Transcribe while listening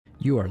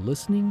You are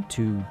listening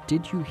to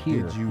Did You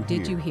Hear?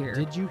 Did you hear?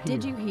 Did you hear?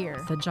 Did you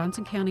hear? The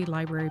Johnson County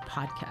Library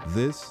Podcast.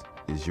 This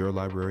is your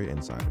Library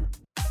Insider.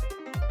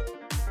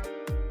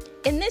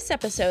 In this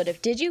episode of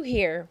Did You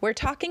Hear, we're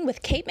talking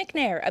with Kate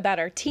McNair about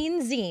our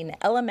teen zine,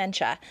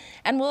 Elementia,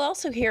 and we'll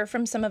also hear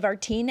from some of our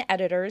teen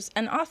editors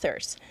and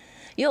authors.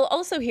 You'll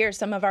also hear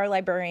some of our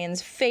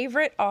librarians'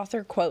 favorite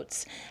author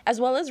quotes, as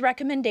well as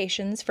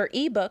recommendations for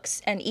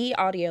ebooks and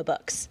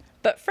e-audiobooks.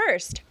 But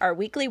first, our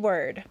weekly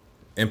word.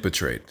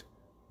 Impetrate,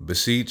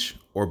 beseech,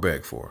 or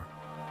beg for.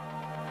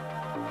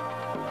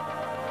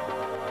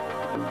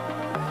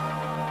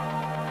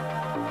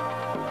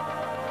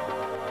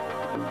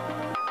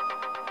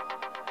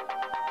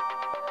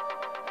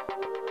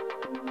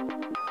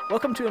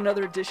 Welcome to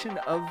another edition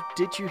of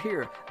Did You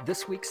Hear?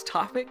 This week's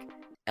topic,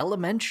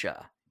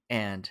 Elementia.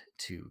 And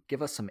to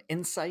give us some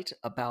insight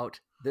about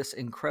this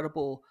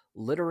incredible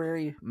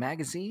literary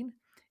magazine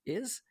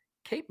is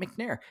Kate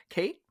McNair.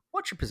 Kate,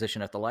 what's your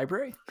position at the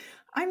library?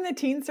 I'm the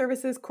Teen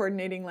Services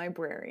Coordinating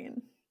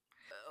Librarian.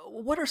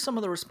 What are some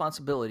of the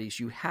responsibilities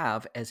you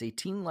have as a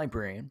teen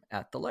librarian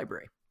at the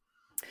library?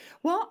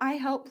 Well, I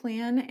help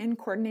plan and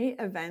coordinate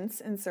events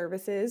and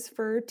services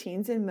for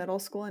teens in middle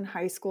school and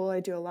high school.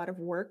 I do a lot of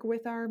work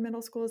with our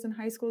middle schools and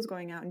high schools,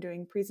 going out and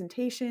doing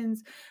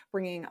presentations,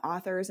 bringing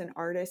authors and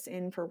artists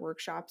in for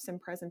workshops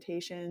and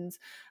presentations.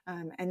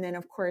 And then,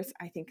 of course,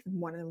 I think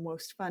one of the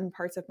most fun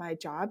parts of my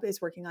job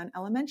is working on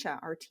Elementia,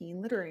 our teen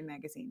literary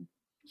magazine.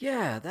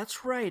 Yeah,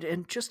 that's right.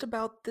 And just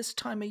about this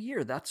time of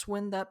year, that's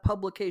when that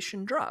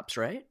publication drops,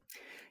 right?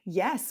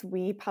 Yes,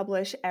 we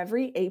publish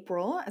every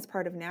April as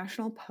part of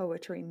National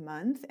Poetry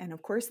Month. And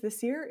of course,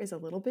 this year is a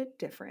little bit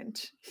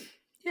different.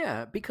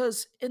 Yeah,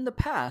 because in the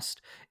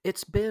past,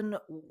 it's been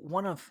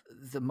one of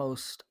the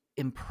most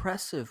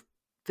impressive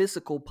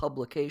physical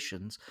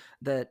publications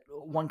that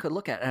one could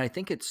look at. And I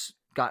think it's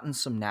gotten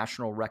some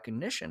national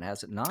recognition,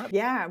 has it not?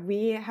 Yeah,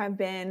 we have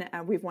been,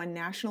 we've won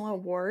national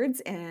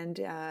awards, and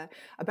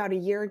about a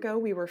year ago,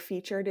 we were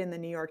featured in the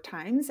New York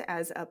Times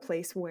as a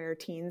place where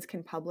teens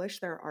can publish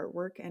their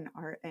artwork and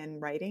art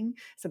and writing.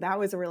 So that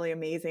was really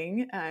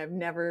amazing. I've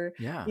never,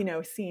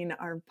 seen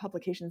our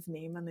publication's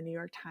name on the New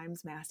York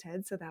Times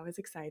masthead, so that was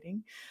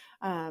exciting.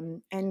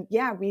 And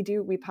yeah,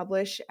 we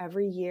publish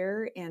every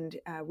year, and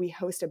we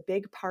host a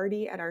big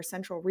party at our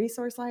Central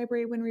Resource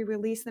Library when we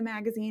release the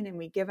magazine, and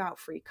we give out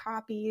free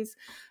copies.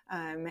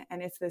 And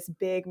it's this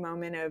big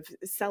moment of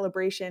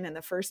celebration and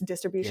the first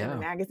distribution of the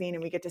magazine,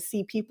 and we get to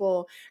see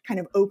people kind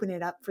of open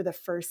it up for the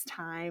first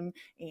time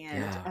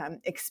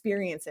and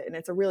experience it. And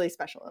it's a really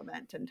special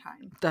event and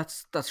time.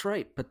 That's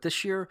right. But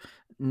this year,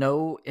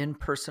 no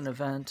in-person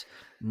event,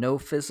 no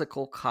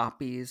physical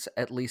copies,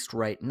 at least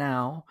right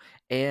now.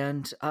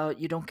 And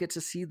you don't get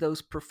to see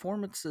those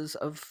performances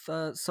of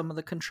some of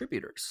the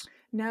contributors.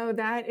 No,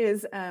 that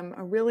is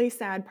a really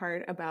sad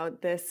part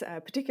about this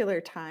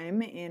particular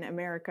time in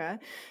America.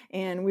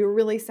 And we were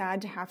really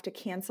sad to have to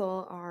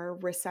cancel our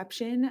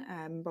reception,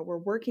 but we're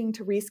working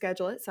to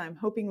reschedule it. So I'm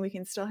hoping we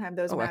can still have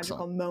those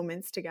magical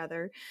moments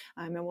together.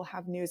 And we'll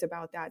have news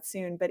about that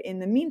soon. But in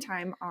the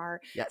meantime, our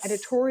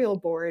editorial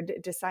board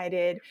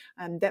decided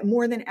that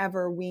more than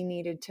ever, we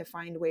needed to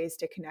find ways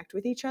to connect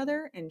with each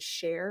other and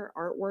share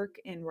artwork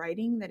and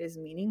writing that is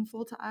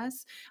meaningful to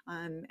us,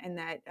 and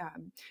that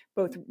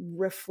both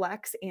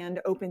reflects and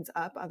opens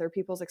up other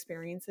people's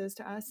experiences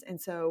to us. And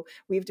so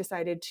we've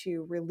decided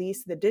to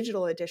release the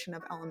digital edition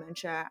of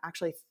Elementia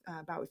actually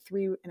about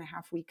 3.5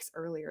 weeks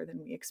earlier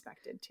than we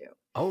expected to.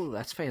 Oh,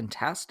 that's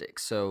fantastic.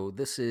 So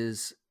this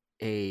is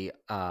a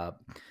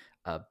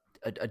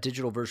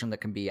digital version that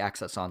can be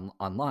accessed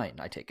online,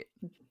 I take it.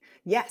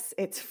 Yes,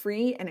 it's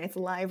free and it's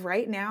live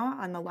right now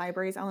on the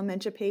library's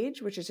Elementia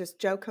page, which is just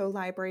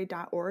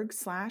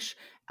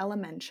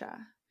jocolibrary.org/Elementia.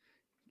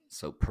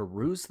 So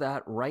peruse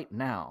that right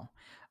now.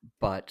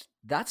 But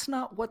that's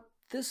not what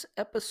this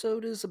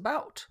episode is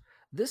about.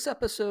 This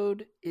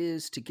episode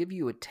is to give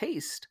you a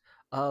taste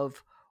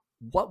of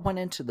what went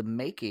into the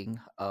making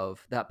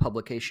of that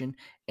publication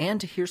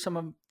and to hear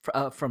from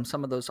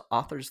some of those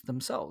authors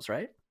themselves,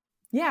 right?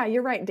 Yeah,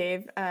 you're right,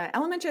 Dave.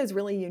 Elementia is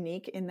really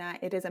unique in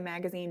that it is a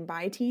magazine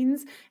by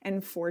teens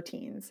and for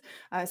teens.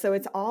 So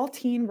it's all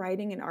teen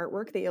writing and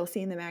artwork that you'll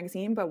see in the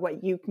magazine, but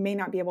what you may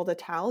not be able to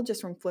tell just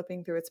from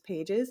flipping through its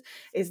pages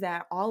is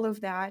that all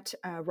of that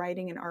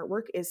writing and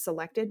artwork is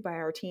selected by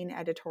our teen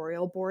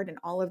editorial board, and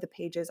all of the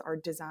pages are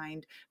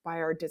designed by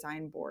our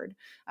design board.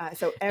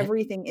 So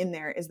everything in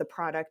there is the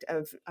product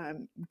of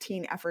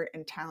teen effort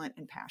and talent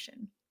and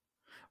passion.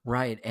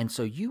 Right, and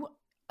so you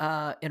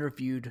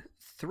interviewed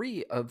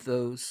 3 of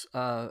those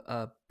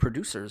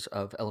producers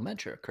of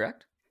Elementia,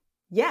 correct?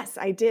 Yes,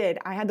 I did.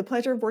 I had the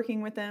pleasure of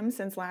working with them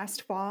since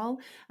last fall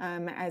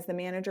as the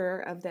manager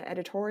of the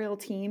editorial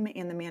team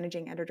and the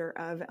managing editor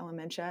of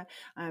Elementia.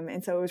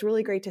 And so it was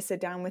really great to sit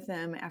down with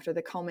them after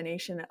the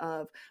culmination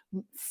of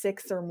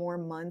 6 or more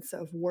months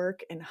of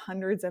work and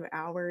hundreds of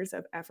hours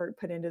of effort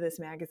put into this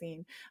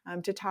magazine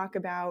to talk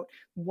about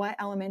what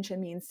Elementia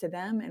means to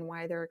them and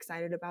why they're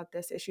excited about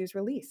this issue's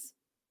release.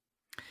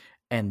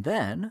 And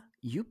then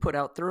you put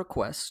out the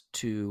request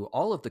to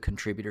all of the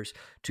contributors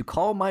to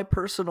call my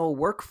personal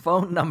work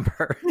phone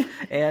number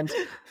and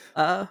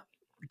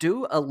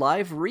do a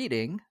live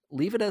reading,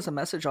 leave it as a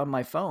message on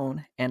my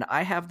phone, and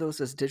I have those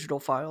as digital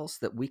files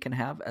that we can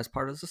have as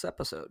part of this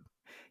episode.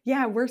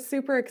 Yeah, we're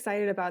super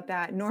excited about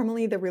that.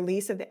 Normally, the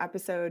release of the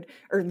episode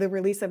or the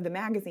release of the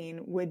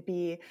magazine would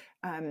be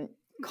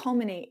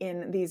culminate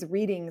in these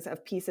readings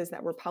of pieces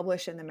that were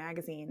published in the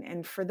magazine.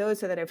 And for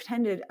those that have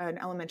attended an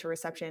Elementia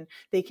reception,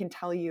 they can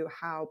tell you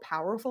how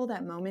powerful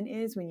that moment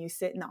is when you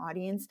sit in the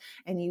audience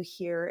and you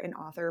hear an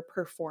author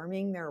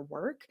performing their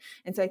work.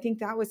 And so I think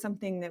that was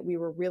something that we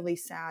were really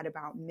sad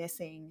about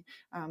missing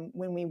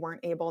when we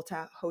weren't able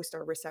to host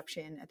our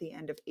reception at the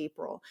end of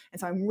April. And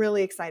so I'm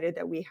really excited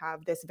that we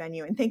have this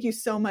venue. And thank you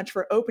so much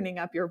for opening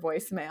up your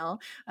voicemail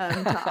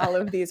to all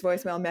of these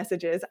voicemail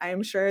messages. I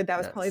am sure that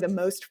was probably the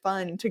most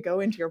fun to go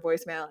into your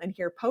voicemail and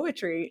hear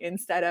poetry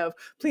instead of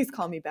please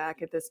call me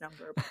back at this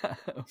number.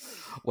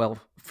 Well,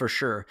 for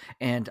sure.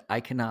 And I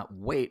cannot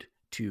wait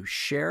to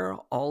share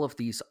all of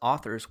these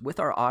authors with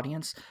our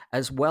audience,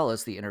 as well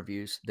as the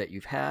interviews that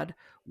you've had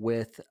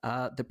with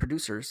the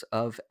producers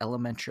of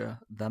Elementia,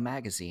 the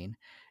magazine.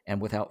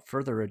 And without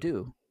further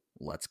ado,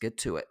 let's get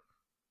to it.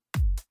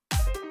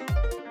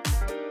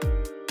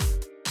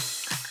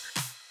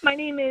 My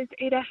name is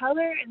Ada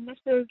Heller, and this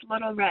is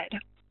Little Red.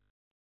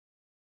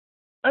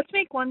 Let's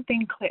make one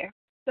thing clear.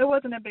 There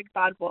wasn't a big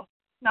bad wolf,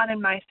 not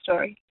in my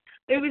story.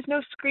 There was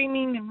no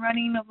screaming and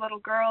running of little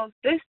girls.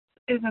 This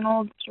is an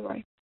old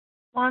story,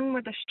 one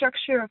where the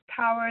structure of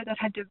power that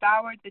had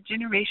devoured the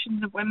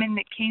generations of women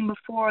that came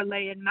before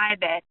lay in my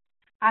bed,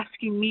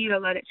 asking me to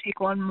let it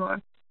take one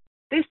more.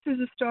 This is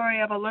the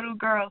story of a little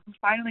girl who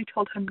finally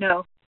told him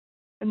no,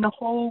 and the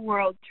whole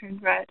world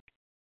turned red.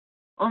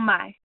 Oh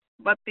my,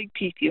 what big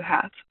teeth you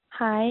have.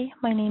 Hi,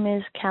 my name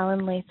is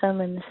Callan Latham,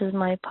 and this is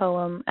my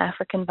poem,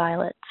 African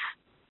Violets.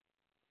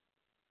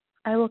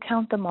 I will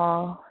count them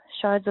all,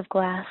 shards of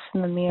glass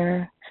in the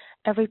mirror.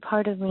 Every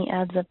part of me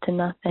adds up to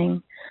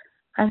nothing.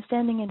 I'm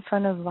standing in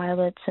front of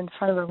violets in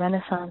front of a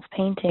Renaissance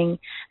painting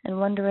and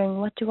wondering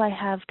what do I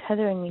have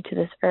tethering me to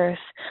this earth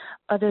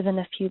other than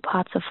a few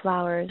pots of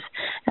flowers.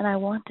 And I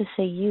want to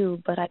say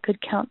you, but I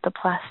could count the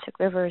plastic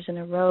rivers in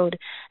a road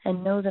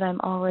and know that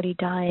I'm already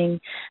dying.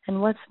 And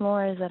what's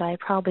more is that I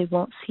probably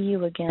won't see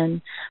you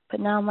again. But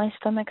now my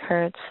stomach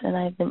hurts and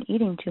I've been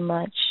eating too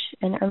much.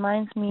 And it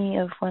reminds me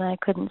of when I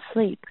couldn't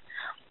sleep.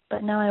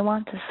 But now I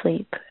want to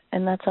sleep,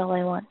 and that's all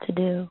I want to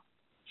do.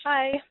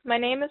 Hi, my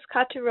name is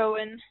Katu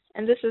Rowan,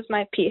 and this is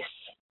my piece,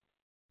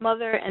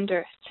 Mother and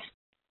Earth.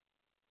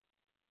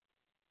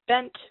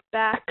 Bent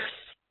backs,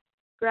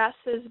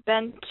 grasses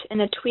bent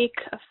in a tweak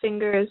of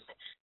fingers,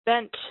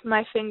 bent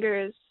my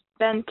fingers,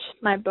 bent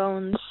my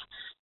bones,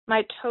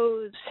 my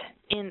toes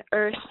in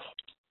earth,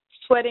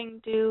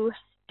 sweating dew,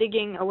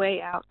 digging a way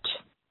out.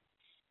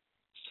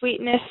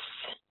 Sweetness,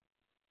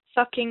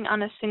 sucking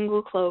on a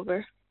single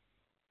clover.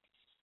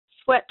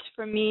 Sweat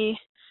for me,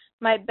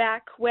 my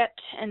back wet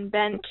and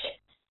bent,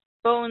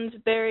 bones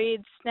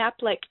buried, snap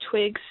like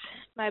twigs,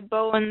 my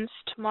bones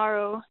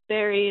tomorrow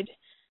buried,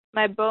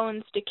 my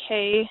bones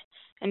decay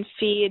and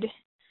feed,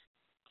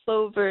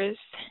 clovers,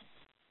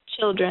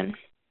 children.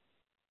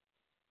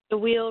 The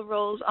wheel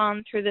rolls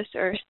on through this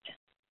earth.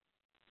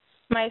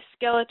 My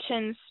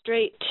skeleton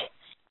straight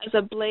as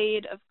a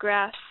blade of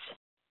grass,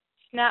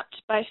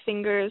 snapped by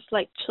fingers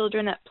like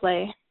children at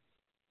play.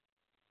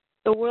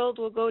 The world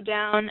will go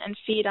down and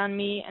feed on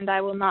me, and I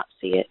will not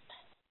see it.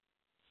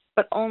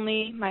 But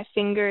only my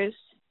fingers,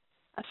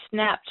 a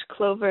snapped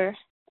clover,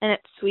 and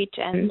its sweet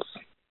ends.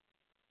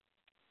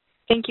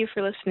 Thank you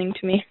for listening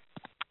to me.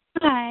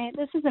 Hi,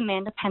 this is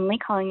Amanda Penley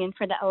calling in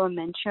for the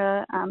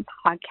Elementia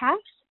podcast.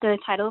 The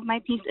title of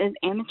my piece is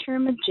Amateur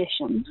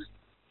Magicians.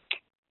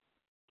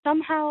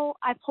 Somehow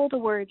I pull the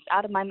words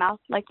out of my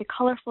mouth like the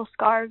colorful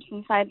scarves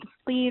inside the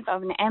sleeve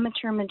of an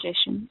amateur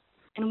magician.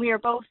 And we are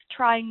both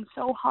trying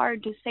so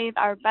hard to save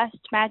our best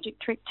magic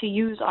trick to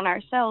use on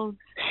ourselves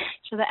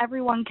so that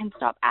everyone can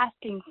stop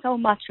asking so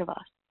much of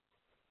us.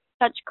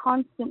 Such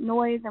constant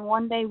noise, and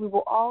one day we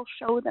will all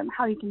show them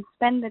how you can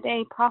spend the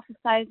day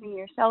prophesizing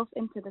yourself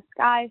into the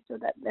sky so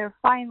that there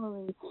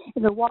finally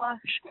is a wash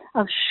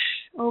of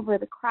shh over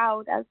the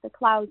crowd as the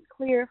clouds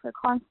clear for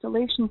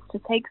constellations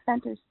to take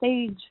center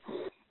stage.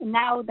 And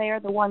now they are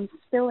the ones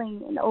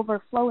spilling and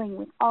overflowing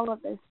with all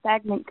of their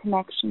stagnant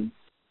connections.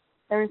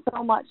 There is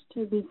so much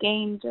to be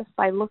gained just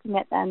by looking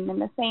at them,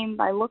 and the same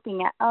by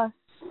looking at us,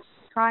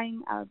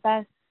 trying our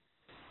best,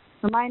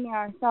 reminding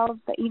ourselves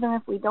that even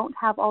if we don't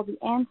have all the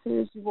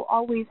answers, we will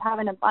always have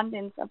an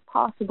abundance of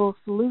possible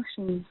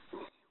solutions.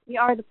 We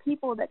are the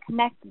people that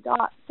connect the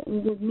dots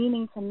and give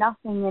meaning to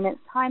nothing, and it's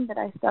time that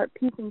I start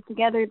piecing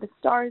together the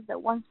stars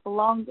that once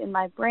belonged in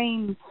my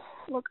brain.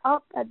 Look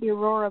up at the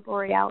aurora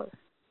borealis.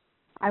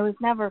 I was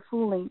never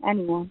fooling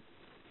anyone.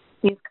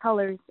 These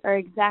colors are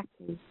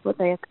exactly what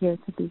they appear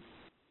to be.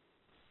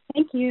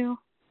 Thank you.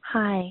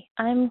 Hi,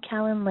 I'm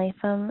Callan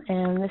Latham,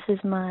 and this is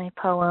my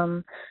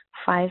poem,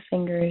 5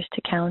 Fingers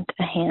to Count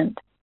a Hand.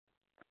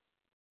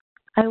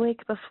 I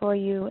wake before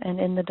you, and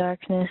in the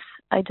darkness,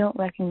 I don't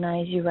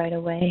recognize you right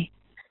away.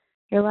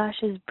 Your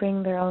lashes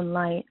bring their own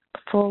light,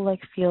 full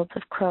like fields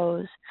of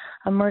crows,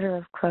 a murder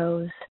of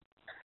crows.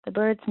 The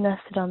birds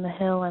nested on the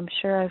hill I'm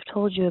sure I've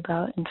told you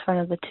about in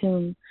front of the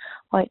tomb,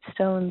 white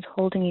stones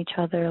holding each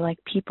other like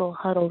people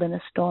huddled in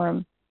a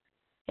storm.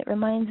 It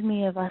reminds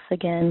me of us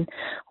again,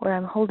 where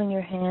I'm holding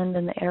your hand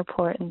in the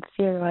airport and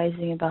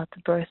theorizing about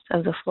the birth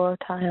of the floor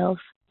tiles.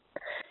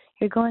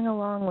 You're going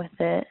along with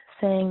it,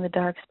 saying the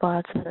dark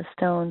spots in the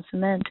stone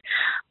cement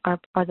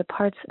are the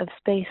parts of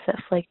space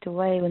that flaked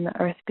away when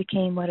the earth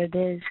became what it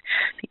is,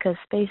 because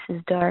space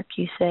is dark,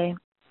 you say.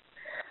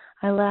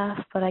 I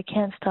laugh, but I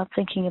can't stop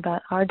thinking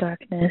about our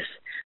darkness,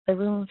 the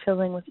room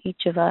filling with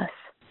each of us.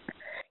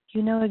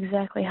 You know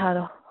exactly how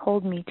to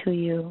hold me to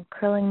you,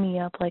 curling me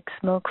up like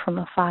smoke from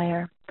a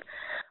fire.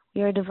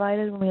 We are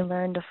divided when we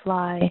learn to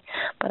fly,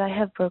 but I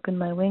have broken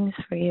my wings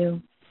for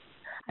you.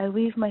 I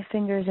weave my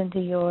fingers into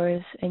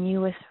yours, and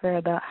you whisper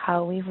about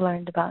how we've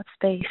learned about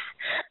space,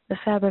 the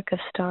fabric of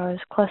stars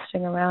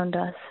clustering around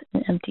us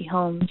in empty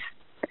homes.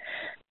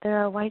 There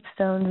are white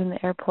stones in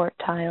the airport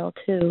tile,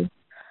 too.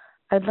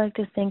 I'd like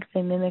to think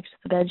they mimicked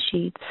the bed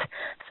sheets,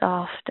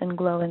 soft and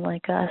glowing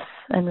like us,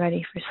 and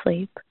ready for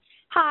sleep.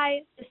 Hi,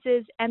 this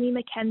is Emmy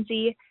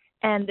McKenzie,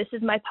 and this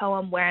is my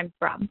poem, Where I'm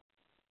From.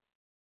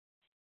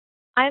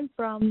 I'm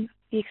from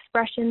the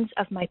expressions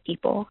of my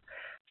people.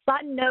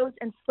 Flattened nose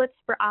and slits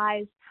for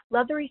eyes,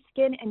 leathery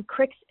skin and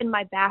cricks in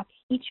my back,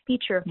 each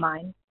feature of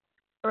mine,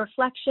 a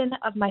reflection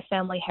of my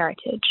family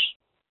heritage.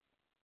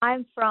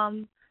 I'm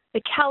from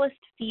the calloused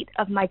feet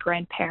of my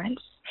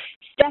grandparents.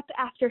 Step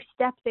after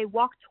step, they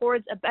walked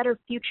towards a better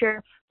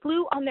future,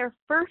 flew on their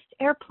first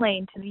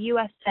airplane to the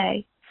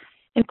USA,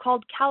 and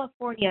called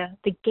California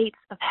the gates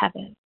of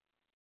heaven.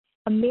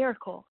 A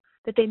miracle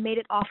that they made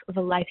it off of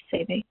a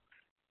life-saving.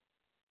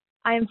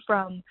 I am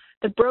from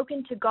the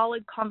broken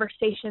Tagalog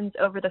conversations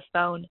over the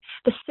phone.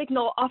 The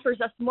signal offers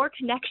us more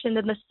connection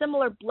than the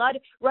similar blood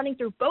running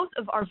through both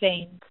of our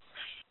veins.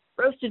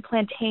 Roasted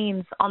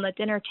plantains on the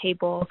dinner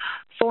table,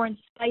 foreign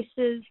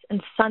spices,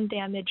 and sun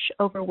damage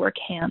over work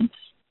hands.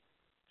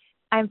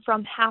 I am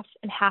from half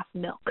and half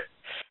milk,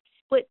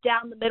 split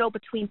down the middle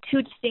between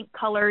two distinct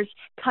colors,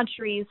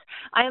 countries.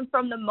 I am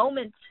from the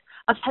moment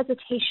of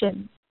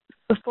hesitation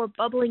before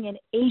bubbling in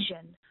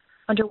Asian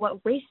under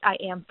what race I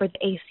am for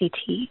the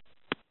ACT.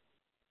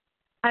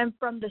 I am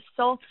from the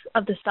salt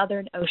of the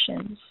southern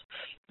oceans,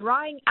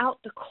 drying out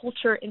the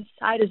culture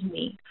inside of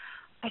me.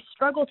 I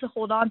struggle to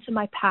hold on to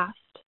my past,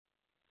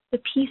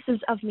 the pieces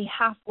of me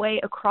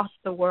halfway across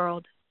the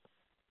world,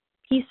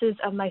 pieces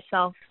of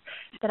myself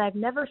that I've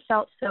never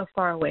felt so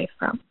far away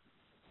from.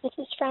 This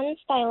is Friends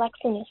by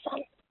Alexa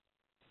Newsom.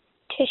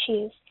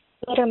 Tissues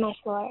litter my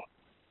floor.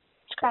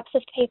 Scraps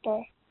of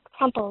paper,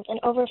 crumpled and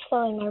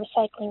overflowing my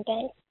recycling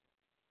bin.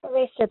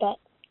 Eraser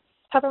bits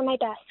cover my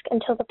desk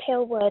until the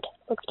pale wood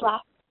looks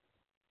black.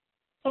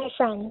 My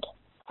friend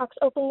cracks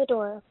open the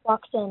door,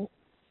 walks in.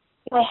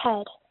 My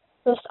head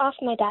lifts off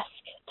my desk,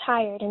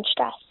 tired and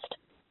stressed.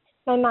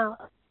 My mouth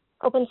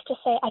opens to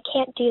say, I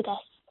can't do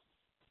this.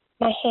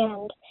 My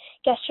hand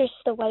gestures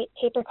to the white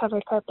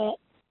paper-covered carpet.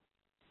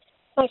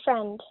 My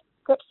friend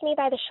grips me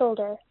by the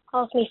shoulder,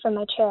 calls me from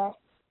my chair.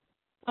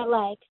 My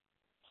leg,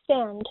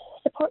 stand,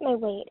 support my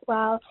weight,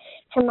 while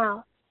her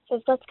mouth says,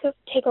 let's go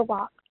take a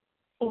walk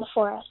in the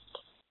forest.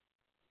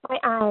 My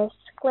eyes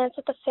glance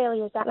at the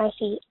failures at my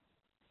feet.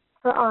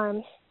 Her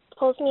arm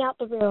pulls me out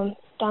the room,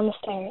 down the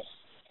stairs,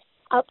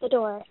 out the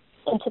door,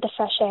 into the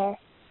fresh air,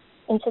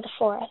 into the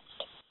forest.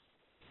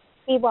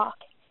 We walk,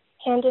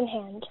 hand in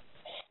hand,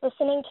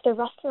 listening to the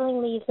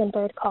rustling leaves and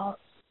bird calls.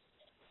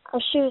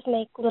 Our shoes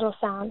make little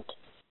sound,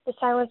 the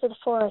silence of the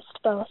forest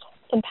both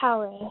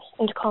empowering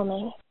and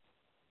calming.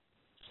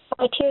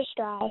 My tears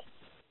dry.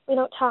 We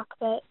don't talk,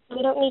 but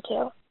we don't need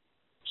to.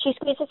 She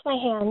squeezes my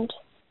hand,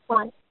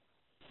 once,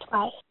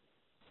 twice.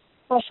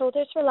 My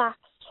shoulders relax,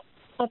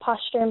 my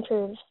posture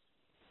improves.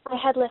 My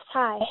head lifts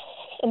high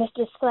in a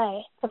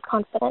display of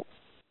confidence.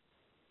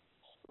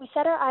 We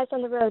set our eyes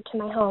on the road to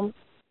my home.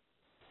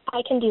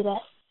 I can do this.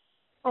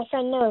 My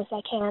friend knows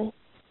I can,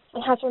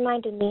 and has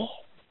reminded me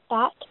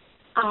that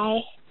I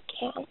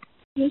can.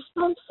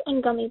 Goosebumps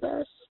and Gummy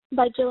Bears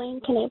by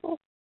Jillian Knable.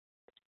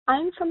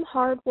 I'm from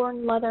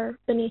hard-worn leather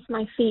beneath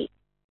my feet,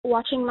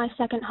 watching my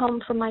second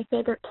home from my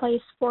favorite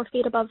place 4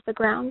 feet above the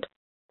ground.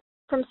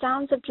 From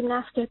sounds of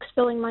gymnastics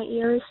filling my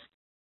ears,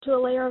 to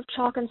a layer of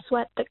chalk and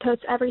sweat that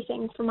coats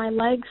everything from my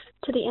legs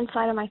to the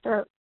inside of my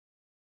throat.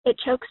 It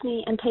chokes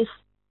me and tastes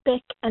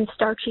thick and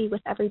starchy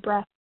with every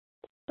breath,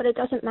 but it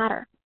doesn't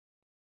matter.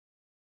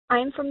 I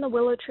am from the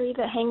willow tree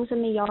that hangs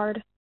in the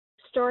yard,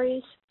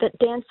 stories that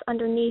dance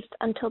underneath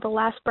until the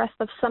last breath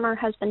of summer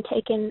has been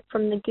taken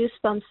from the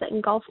goosebumps that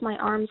engulf my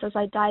arms as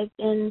I dive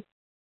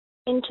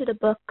into the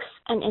books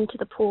and into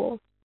the pool.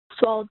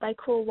 Swallowed by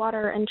cool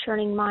water and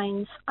churning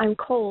minds, I'm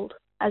cold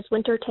as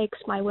winter takes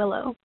my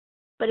willow,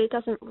 but it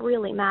doesn't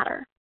really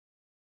matter.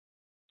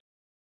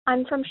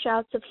 I'm from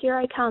shouts of here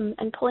I come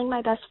and pulling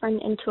my best friend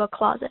into a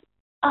closet.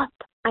 Up,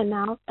 I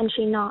mouth, and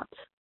she nods.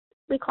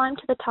 We climb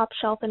to the top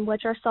shelf and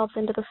wedge ourselves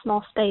into the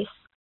small space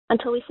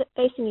until we sit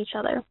facing each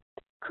other,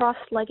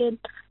 cross-legged,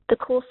 the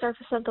cool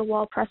surface of the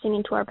wall pressing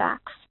into our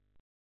backs.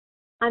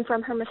 I'm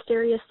from her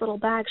mysterious little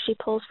bag she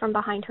pulls from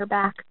behind her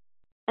back,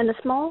 and the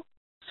small,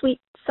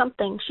 sweet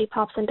something she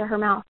pops into her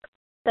mouth,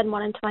 then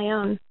one into my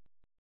own.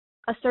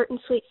 A certain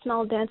sweet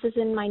smell dances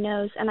in my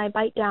nose, and I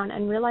bite down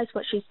and realize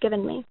what she's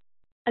given me.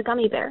 A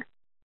gummy bear.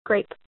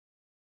 Grape.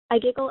 I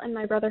giggle and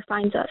my brother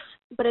finds us,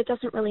 but it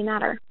doesn't really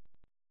matter.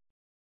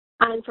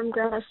 I'm from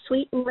Grandma's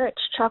sweet and rich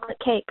chocolate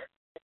cake,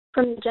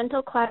 from the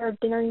gentle clatter of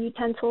dinner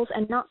utensils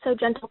and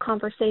not-so-gentle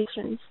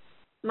conversations.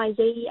 My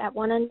Zadie at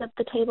one end of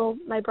the table,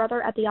 my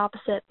brother at the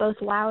opposite, both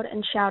loud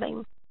and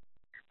shouting.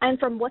 I'm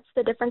from What's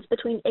the Difference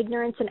Between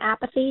Ignorance and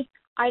Apathy?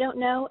 I don't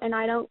know and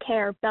I don't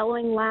care,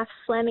 bellowing laughs,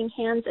 slamming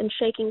hands, and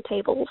shaking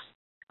tables.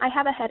 I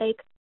have a headache,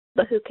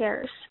 but who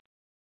cares?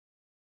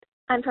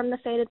 I'm from the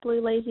faded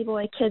blue Lazy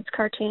Boy kids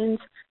cartoons,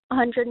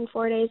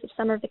 104 Days of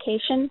Summer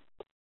Vacation,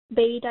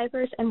 baby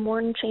diapers, and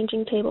worn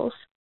changing tables.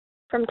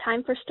 From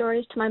Time for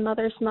Stories to my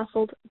mother's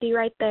muffled, "Be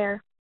right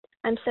there."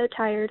 I'm so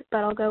tired, but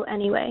I'll go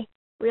anyway,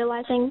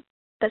 realizing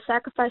that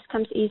sacrifice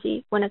comes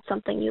easy when it's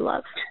something you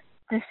love.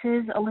 This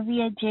is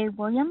Olivia J.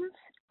 Williams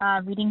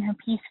reading her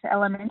piece for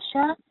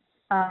Elementia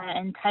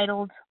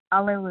entitled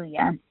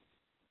Alleluia.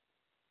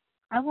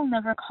 I will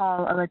never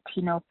call a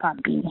Latino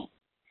papi,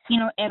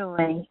 sino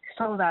héroe,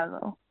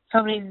 soldado,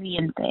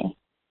 sobreviviente,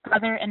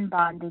 brother in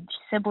bondage,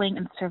 sibling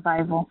in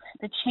survival.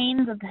 The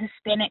chains of the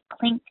Hispanic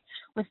clink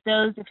with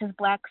those of his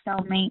black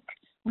cellmate.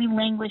 We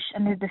languish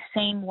under the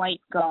same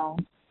white gall.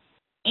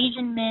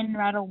 Asian men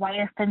rattle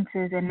wire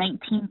fences in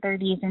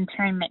 1930s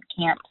internment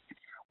camps.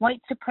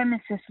 White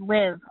supremacists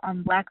live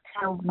on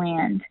black-tilled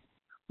land.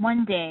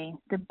 One day,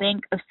 the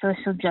Bank of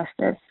Social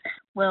Justice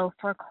will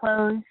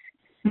foreclose,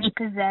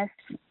 repossess,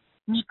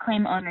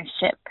 reclaim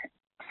ownership.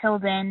 Till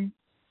then,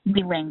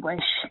 we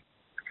languish.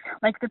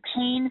 Like the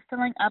pain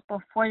filling up a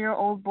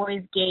 4-year-old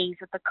boy's gaze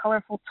at the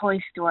colorful toy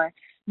store,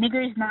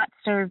 niggers not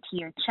served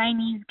here,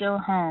 Chinese go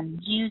home,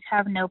 Jews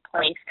have no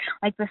place,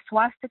 like the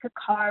swastika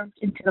carved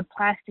into the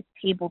plastic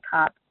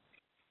tabletop.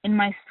 In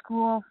my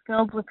school,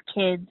 filled with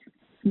kids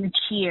who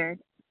cheered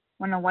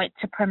when a white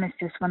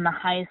supremacist won the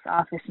highest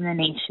office in the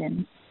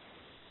nation.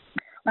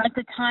 Like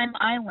the time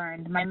I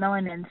learned my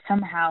melanin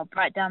somehow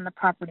brought down the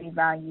property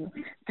value.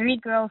 3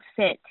 girls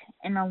sit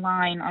in a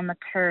line on the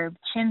curb,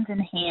 chins in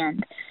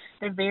hand.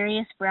 Their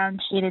various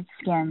brown-shaded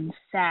skins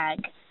sag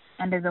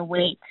under the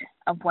weight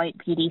of white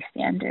beauty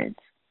standards.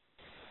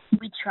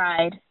 We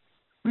tried.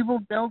 We will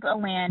build a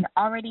land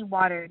already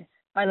watered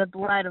by the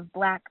blood of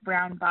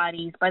black-brown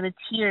bodies, by the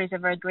tears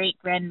of our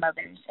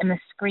great-grandmothers and the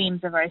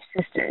screams of our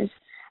sisters,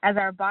 as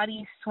our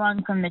bodies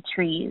swung from the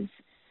trees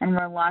and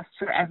were lost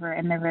forever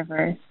in the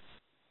river.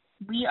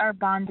 We are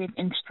bonded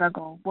in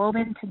struggle,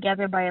 woven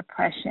together by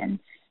oppression.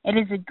 It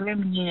is a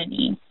grim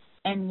unity,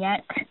 and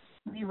yet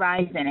we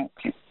rise in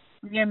it.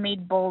 We are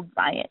made bold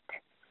by it.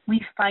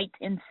 We fight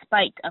in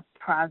spite of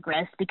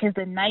progress because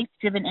the knife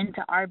driven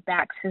into our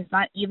backs has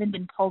not even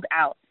been pulled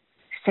out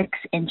 6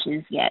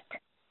 inches yet.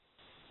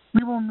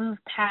 We will move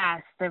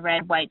past the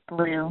red, white,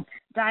 blue,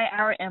 dye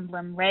our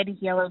emblem red,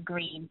 yellow,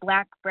 green,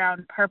 black,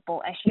 brown,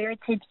 purple, a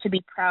heritage to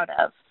be proud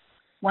of,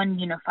 one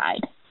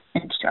unified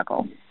in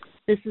struggle.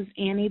 This is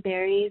Annie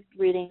Berry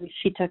reading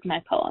She Took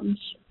My Poems.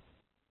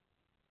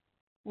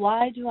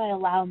 Why do I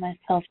allow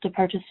myself to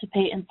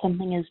participate in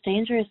something as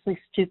dangerously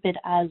stupid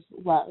as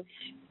love?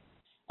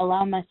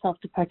 Allow myself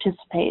to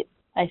participate,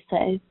 I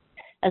say,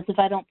 as if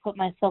I don't put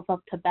myself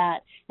up to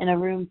bat in a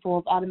room full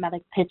of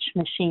automatic pitch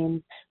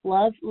machines.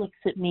 Love looks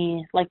at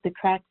me like the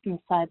cracks in the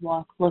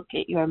sidewalk look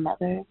at your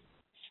mother.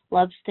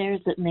 Love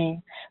stares at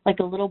me like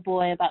a little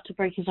boy about to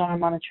break his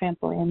arm on a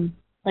trampoline,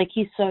 like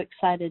he's so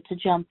excited to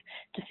jump,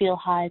 to feel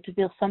high, to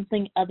feel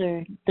something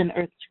other than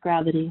Earth's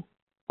gravity,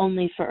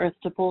 only for Earth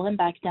to pull him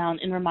back down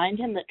and remind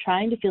him that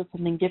trying to feel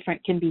something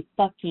different can be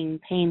fucking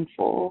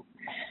painful.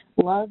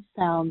 Love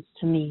sounds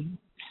to me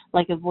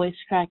like a voice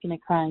crack in a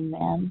crying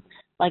man,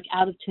 like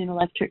out-of-tune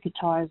electric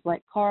guitars,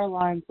 like car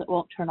alarms that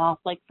won't turn off,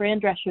 like Fran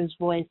Drescher's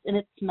voice, and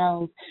it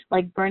smells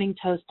like burning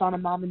toast on a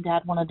mom and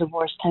dad want a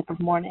divorce type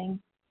of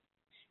morning.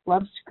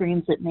 Love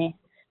screams at me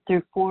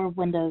through 4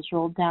 windows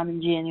rolled down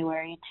in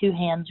January, 2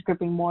 hands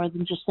gripping more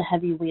than just a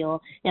heavy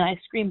wheel, and I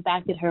scream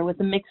back at her with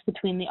a mix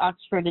between the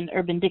Oxford and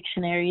Urban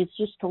Dictionaries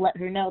just to let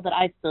her know that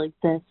I still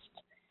exist.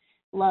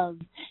 Love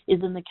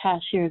is in the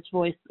cashier's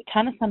voice. It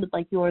kind of sounded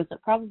like yours. It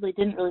probably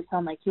didn't really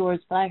sound like yours,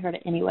 but I heard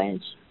it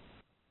anyways.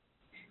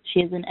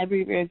 She is in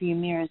every rearview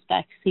mirror's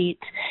back seat,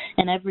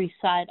 and every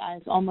side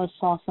eyes almost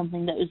saw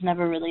something that was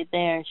never really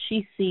there.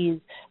 She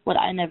sees what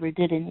I never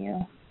did in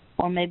you,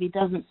 or maybe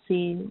doesn't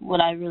see what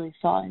I really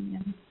saw in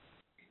you.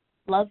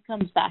 Love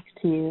comes back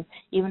to you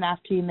even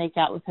after you make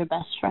out with her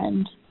best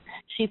friend.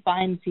 She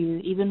finds you,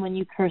 even when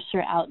you curse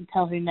her out and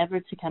tell her never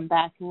to come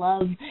back.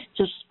 Love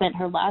just spent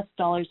her last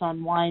dollars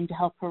on wine to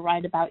help her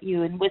write about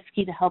you and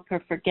whiskey to help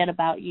her forget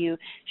about you.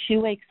 She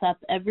wakes up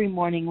every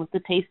morning with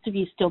the taste of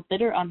you still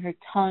bitter on her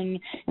tongue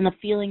and the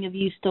feeling of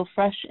you still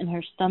fresh in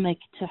her stomach.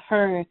 To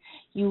her,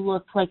 you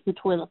look like the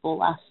toilet bowl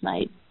last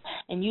night,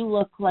 and you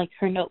look like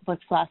her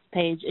notebook's last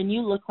page, and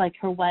you look like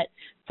her wet,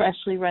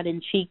 freshly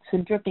reddened cheeks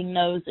and dripping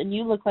nose, and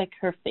you look like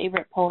her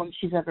favorite poem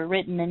she's ever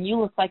written, and you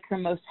look like her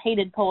most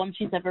hated poem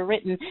she's ever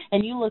written,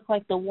 and you look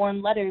like the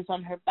worn letters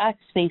on her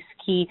backspace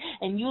key,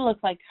 and you look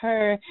like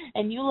her,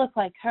 and you look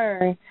like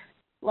her.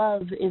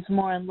 Love is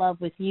more in love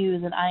with you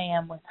than I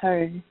am with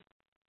her.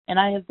 And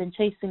I have been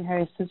chasing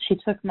her since she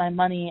took my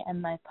money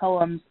and my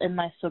poems and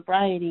my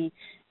sobriety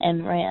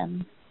and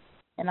ran.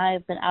 And I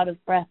have been out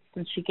of breath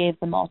since she gave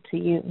them all to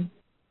you.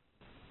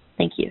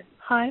 Thank you.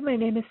 Hi, my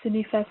name is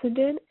Cindy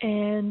Fessenden,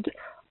 and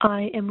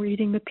I am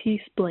reading the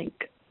piece Blink.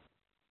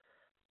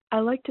 I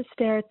like to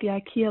stare at the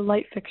IKEA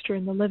light fixture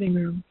in the living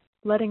room,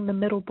 letting the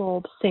middle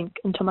bulb sink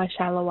into my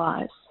shallow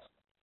eyes.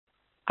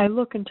 I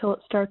look until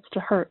it starts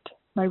to hurt,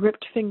 my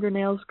ripped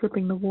fingernails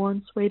gripping the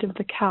worn suede of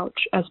the couch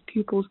as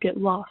pupils get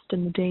lost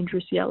in the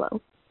dangerous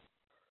yellow.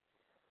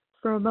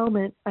 For a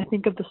moment, I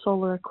think of the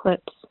solar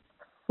eclipse,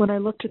 when I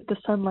looked at the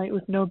sunlight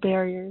with no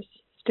barriers,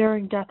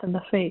 staring death in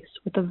the face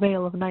with a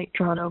veil of night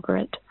drawn over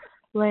it,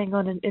 laying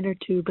on an inner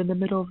tube in the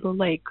middle of the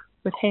lake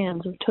with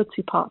hands of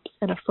Tootsie Pops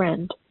and a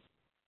friend.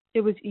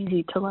 It was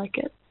easy to like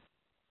it.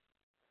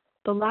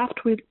 The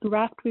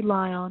raft we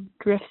lie on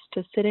drifts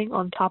to sitting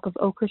on top of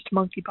Oakhurst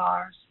monkey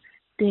bars,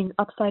 being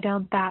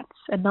upside-down bats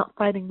and not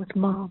fighting with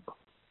Mom.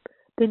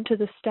 Then to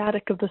the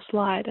static of the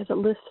slide as it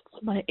lifts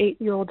my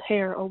 8-year-old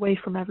hair away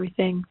from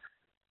everything.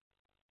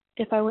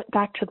 If I went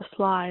back to the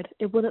slide,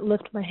 it wouldn't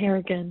lift my hair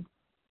again.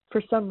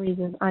 For some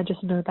reason, I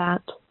just know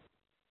that.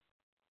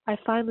 I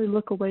finally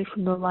look away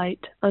from the light,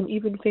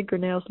 uneven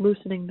fingernails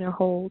loosening their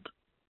hold.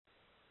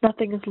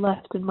 Nothing is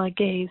left in my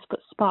gaze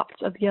but spots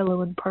of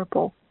yellow and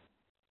purple.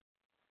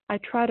 I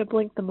try to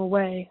blink them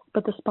away,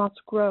 but the spots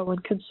grow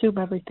and consume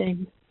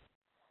everything.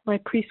 My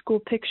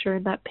preschool picture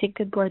in that pink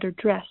embroidered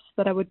dress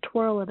that I would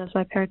twirl in as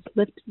my parents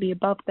lifted me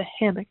above the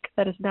hammock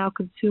that is now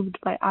consumed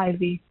by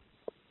ivy.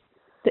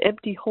 The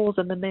empty holes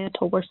in the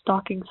mantel where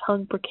stockings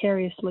hung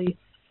precariously,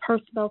 her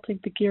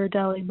smelting the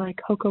Ghirardelli my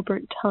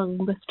cocoa-burnt tongue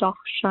lift off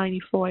shiny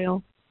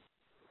foil.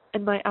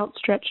 And my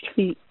outstretched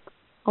feet,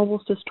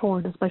 almost as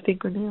torn as my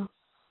fingernails.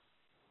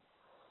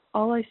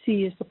 All I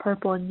see is the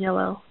purple and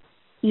yellow,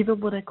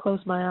 even when I close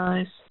my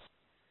eyes.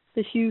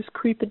 The hues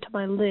creep into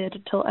my lid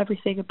until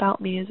everything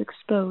about me is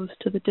exposed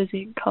to the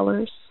dizzying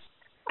colors.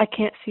 I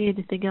can't see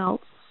anything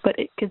else, but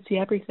it can see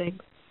everything.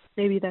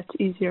 Maybe that's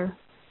easier.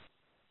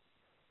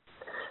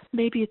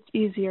 Maybe it's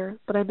easier,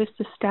 but I miss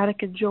the static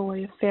and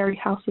joy of fairy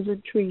houses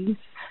and trees,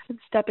 and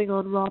stepping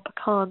on raw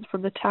pecans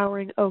from the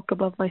towering oak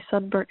above my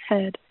sunburnt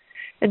head,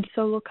 and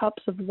solo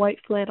cups of white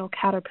flannel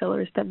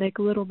caterpillars that make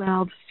little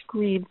mouths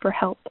scream for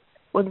help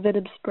when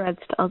venom spreads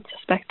to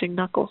unsuspecting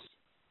knuckles.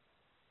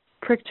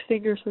 Pricked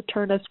fingers would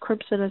turn as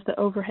crimson as the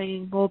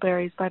overhanging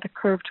mulberries by the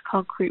curved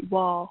concrete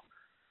wall,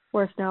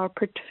 whereas now a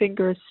pricked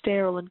finger is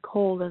sterile and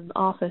cold in an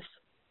office,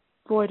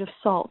 void of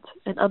salt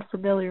and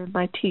unfamiliar in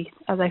my teeth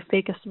as I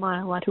fake a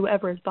smile at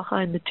whoever is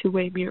behind the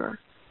two-way mirror.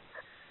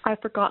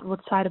 I've forgotten what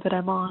side of it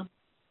I'm on.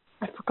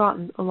 I've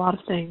forgotten a lot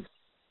of things.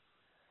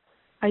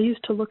 I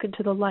used to look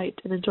into the light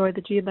and enjoy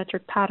the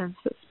geometric patterns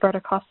that spread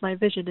across my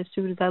vision as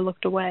soon as I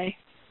looked away.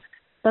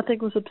 Nothing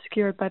was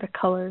obscured by the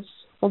colors,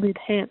 only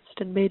enhanced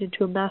and made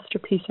into a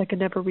masterpiece I could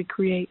never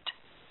recreate.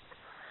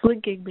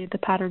 Blinking made the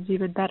patterns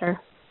even better.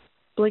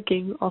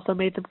 Blinking also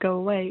made them go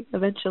away,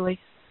 eventually.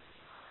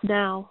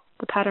 Now,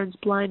 the patterns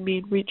blind me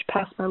and reach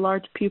past my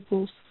large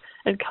pupils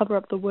and cover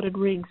up the wooden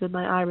rings in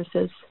my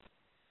irises.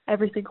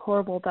 Everything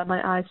horrible that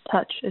my eyes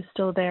touch is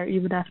still there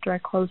even after I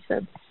close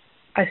them.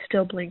 I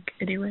still blink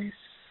anyways.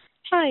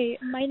 Hi,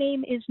 my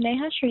name is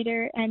Neha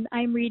Schrader, and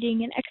I'm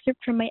reading an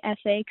excerpt from my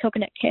essay,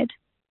 Coconut Kid.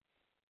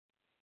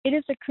 It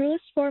is the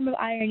cruelest form of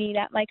irony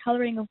that my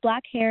coloring of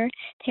black hair,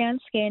 tan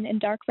skin, and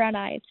dark brown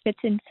eyes fits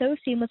in so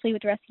seamlessly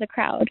with the rest of the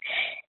crowd,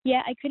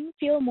 yet I couldn't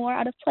feel more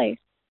out of place.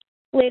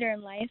 Later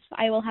in life,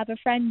 I will have a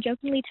friend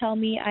jokingly tell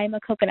me I am a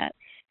coconut,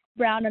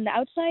 brown on the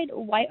outside,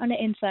 white on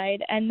the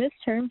inside, and this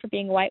term for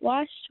being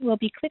whitewashed will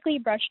be quickly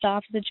brushed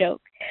off as a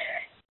joke.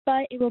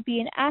 But it will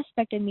be an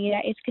aspect of me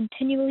that is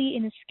continually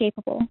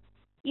inescapable.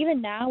 Even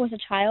now, as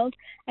a child,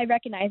 I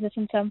recognize this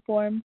in some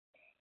form.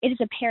 It is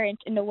apparent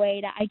in the way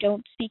that I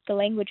don't speak the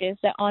languages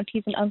that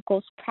aunties and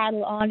uncles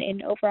prattle on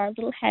in over our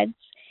little heads,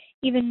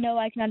 even though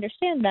I can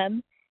understand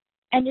them,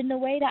 and in the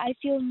way that I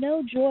feel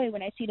no joy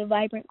when I see the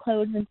vibrant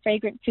clothes and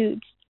fragrant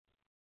foods.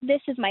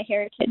 This is my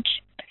heritage.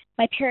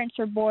 My parents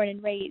were born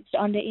and raised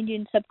on the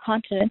Indian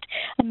subcontinent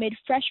amid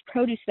fresh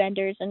produce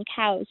vendors and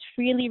cows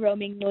freely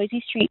roaming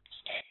noisy streets.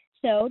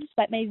 So,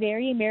 despite my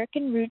very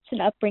American roots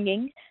and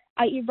upbringing,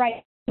 I eat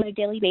rice on a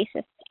daily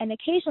basis and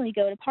occasionally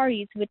go to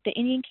parties with the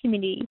Indian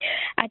community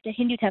at the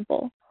Hindu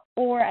temple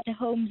or at the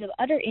homes of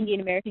other Indian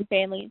American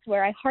families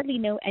where I hardly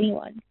know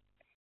anyone.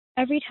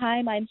 Every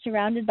time I am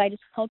surrounded by this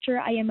culture,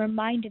 I am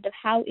reminded of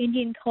how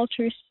Indian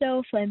culture is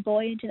so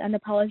flamboyant and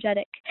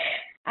unapologetic,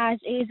 as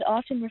is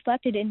often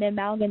reflected in the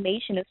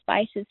amalgamation of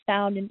spices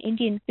found in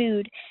Indian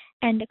food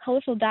and the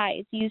colorful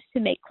dyes used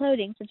to make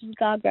clothing such as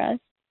ghagras.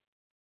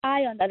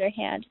 I, on the other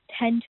hand,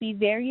 tend to be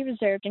very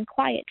reserved and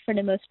quiet for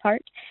the most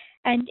part,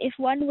 and if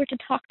one were to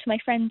talk to my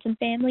friends and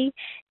family,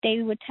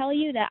 they would tell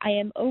you that I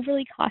am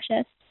overly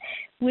cautious,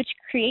 which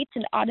creates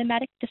an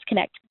automatic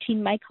disconnect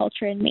between my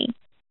culture and me.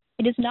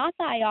 It is not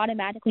that I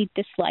automatically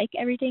dislike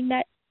everything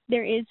that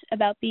there is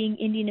about being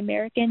Indian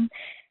American,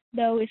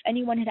 though if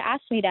anyone had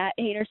asked me that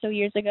 8 or so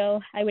years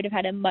ago, I would have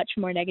had a much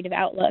more negative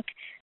outlook.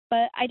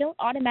 But I don't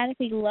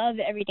automatically love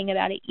everything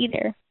about it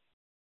either.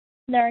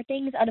 There are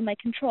things out of my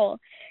control,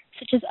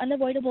 such as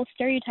unavoidable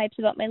stereotypes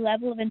about my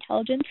level of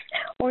intelligence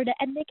or the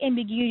ethnic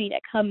ambiguity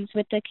that comes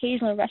with the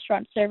occasional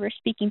restaurant server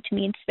speaking to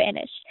me in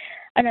Spanish,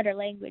 another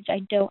language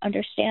I don't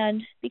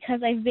understand because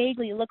I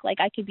vaguely look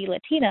like I could be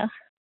Latina.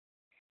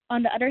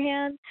 On the other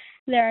hand,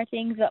 there are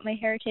things about my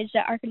heritage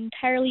that are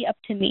entirely up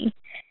to me.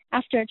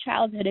 After a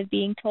childhood of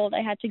being told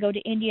I had to go to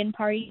Indian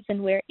parties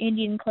and wear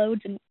Indian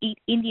clothes and eat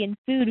Indian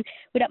food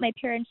without my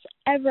parents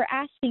ever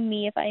asking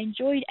me if I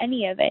enjoyed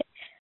any of it,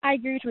 I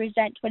grew to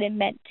resent what it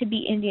meant to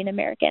be Indian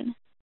American.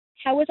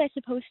 How was I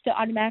supposed to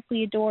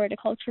automatically adore the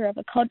culture of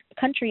a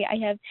country I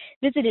have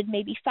visited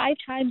maybe 5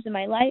 times in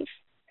my life?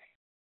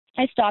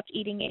 I stopped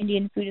eating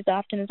Indian food as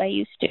often as I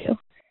used to.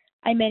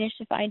 I managed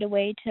to find a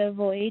way to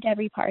avoid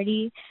every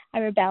party. I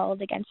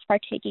rebelled against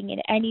partaking in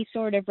any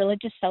sort of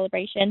religious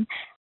celebration.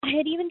 I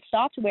had even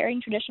stopped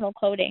wearing traditional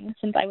clothing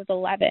since I was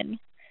 11.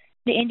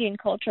 The Indian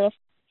culture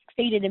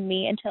faded in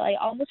me until I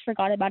almost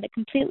forgot about it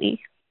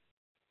completely.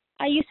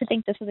 I used to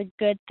think this was a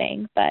good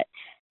thing, but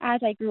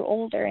as I grew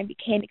older and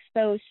became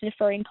exposed to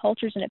differing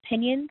cultures and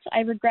opinions, I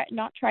regret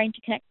not trying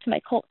to connect to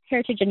my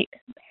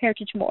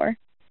heritage more.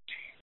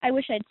 I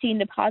wish I'd seen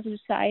the positive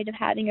side of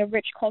having a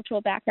rich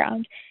cultural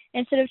background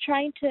instead of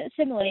trying to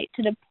assimilate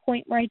to the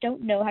point where I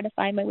don't know how to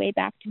find my way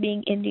back to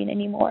being Indian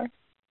anymore.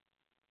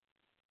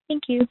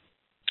 Thank you.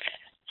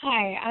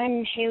 Hi,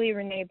 I'm Haley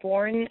Renee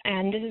Bourne,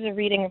 and this is a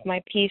reading of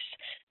my piece,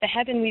 The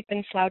Heaven We've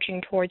Been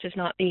Slouching Towards Is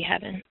Not the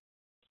Heaven.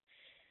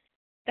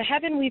 The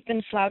heaven we've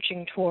been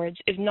slouching towards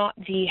is not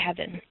the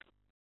heaven.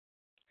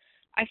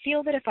 I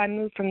feel that if I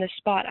move from this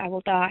spot, I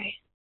will die,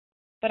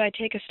 but I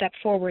take a step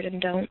forward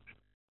and don't.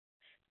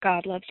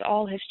 God loves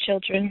all his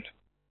children.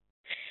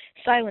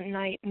 Silent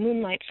night,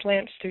 moonlight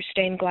slants through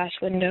stained glass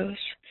windows.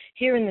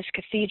 Here in this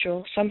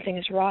cathedral, something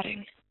is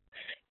rotting.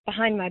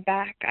 Behind my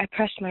back, I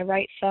press my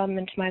right thumb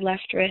into my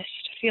left wrist,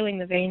 feeling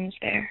the veins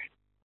there.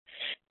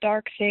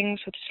 Dark things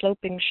with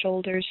sloping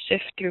shoulders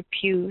sift through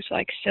pews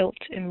like silt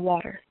in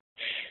water,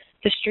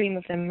 the stream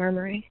of them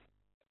murmuring.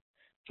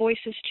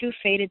 Voices too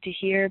faded to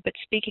hear, but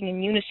speaking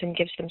in unison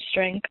gives them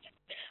strength.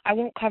 I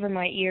won't cover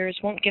my ears,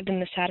 won't give them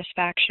the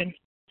satisfaction.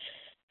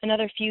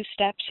 Another few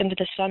steps into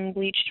the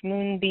sun-bleached,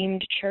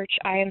 moon-beamed church,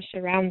 I am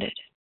surrounded.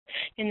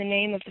 In the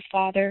name of the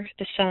Father,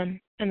 the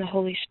Son, and the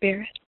Holy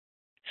Spirit.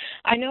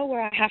 I know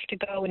where I have to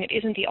go, and it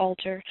isn't the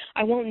altar.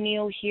 I won't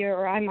kneel here,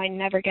 or I might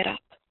never get up.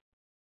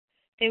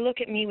 They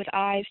look at me with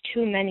eyes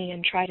too many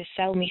and try to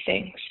sell me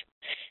things.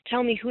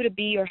 Tell me who to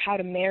be or how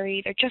to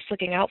marry. They're just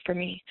looking out for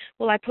me.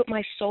 Will I put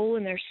my soul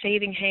in their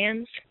saving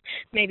hands?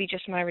 Maybe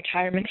just my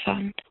retirement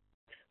fund.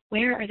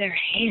 Where are their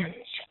hands?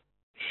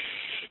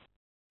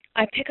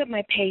 I pick up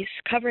my pace,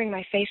 covering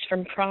my face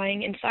from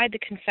prying. Inside the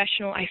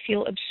confessional, I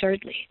feel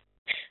absurdly,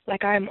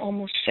 like I am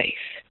almost safe.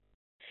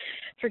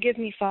 Forgive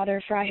me,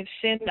 Father, for I have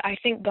sinned. I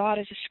think God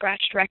is a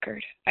scratched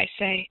record, I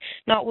say,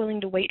 not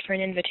willing to wait for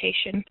an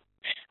invitation.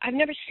 I've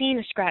never seen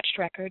a scratched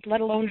record,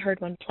 let alone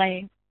heard one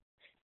playing.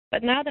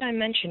 But now that I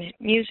mention it,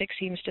 music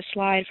seems to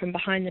slide from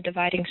behind the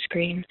dividing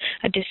screen,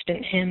 a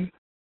distant hymn.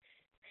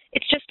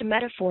 It's just a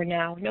metaphor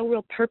now, no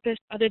real purpose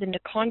other than to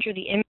conjure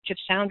the image of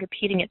sound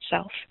repeating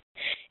itself.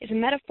 Is a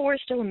metaphor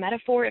still a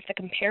metaphor if the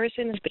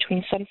comparison is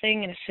between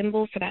something and a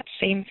symbol for that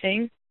same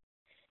thing?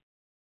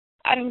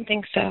 I don't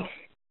think so.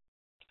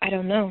 I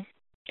don't know.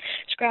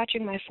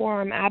 Scratching my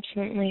forearm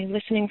absently,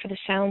 listening for the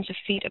sounds of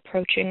feet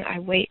approaching, I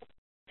wait.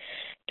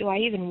 Do I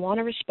even want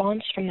a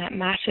response from that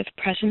massive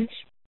presence?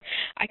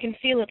 I can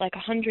feel it like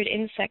 100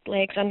 insect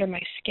legs under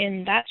my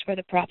skin. That's where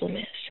the problem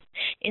is.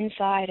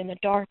 Inside in the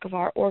dark of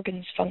our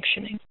organs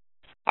functioning.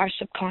 Our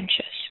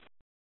subconscious.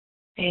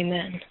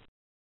 Amen.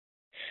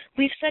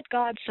 We've said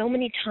God so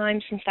many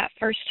times since that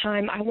first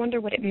time, I wonder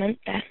what it meant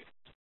then.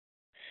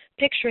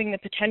 Picturing the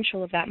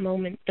potential of that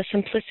moment, the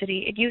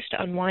simplicity, it used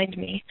to unwind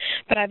me,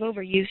 but I've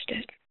overused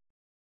it.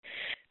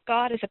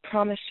 God is a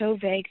promise so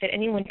vague that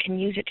anyone can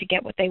use it to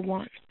get what they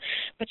want,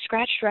 but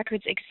scratched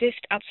records exist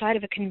outside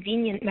of a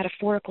convenient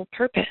metaphorical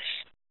purpose.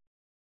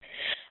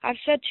 I've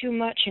said too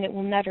much and it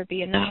will never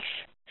be enough,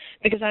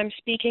 because I'm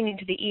speaking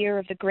into the ear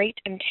of the great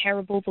and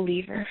terrible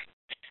believer.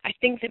 I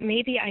think that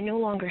maybe I no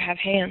longer have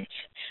hands.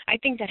 I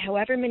think that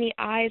however many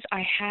eyes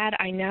I had,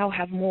 I now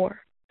have more.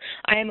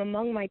 I am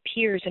among my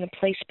peers in a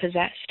place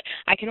possessed.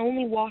 I can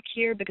only walk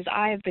here because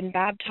I have been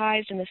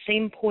baptized in the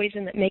same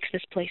poison that makes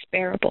this place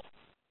bearable.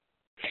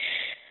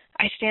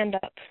 I stand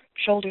up,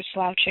 shoulders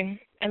slouching,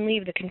 and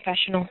leave the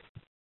confessional.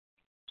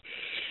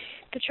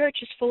 The church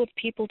is full of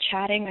people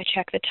chatting. I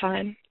check the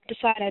time,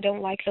 decide I don't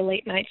like the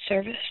late night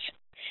service.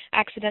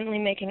 Accidentally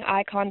making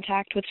eye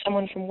contact with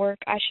someone from work,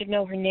 I should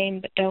know her name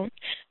but don't.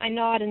 I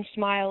nod and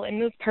smile and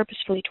move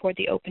purposefully toward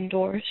the open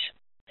doors.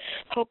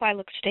 Hope I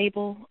look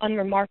stable,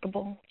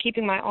 unremarkable,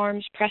 keeping my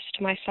arms pressed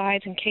to my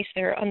sides in case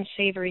there are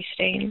unsavory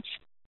stains.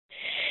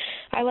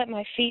 I let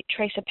my feet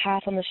trace a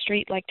path on the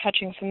street like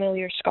touching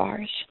familiar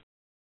scars.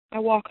 I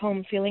walk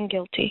home feeling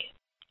guilty,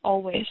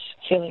 always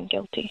feeling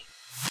guilty.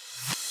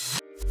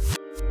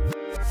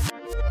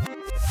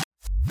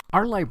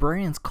 Our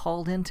librarians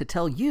called in to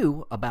tell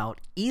you about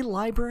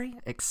eLibrary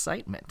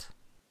excitement.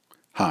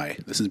 Hi,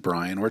 this is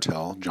Brian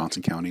Ortell,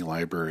 Johnson County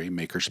Library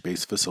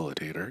Makerspace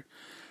Facilitator.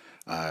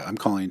 I'm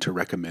calling to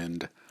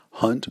recommend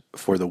Hunt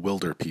for the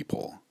Wilder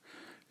People.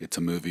 It's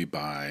a movie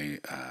by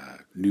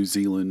New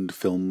Zealand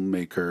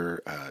filmmaker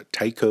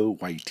Taika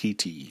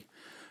Waititi.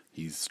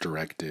 He's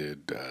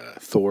directed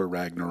Thor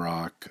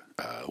Ragnarok,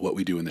 What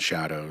We Do in the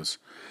Shadows.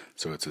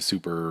 So it's a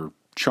super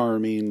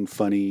charming,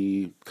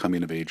 funny,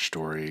 coming-of-age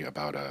story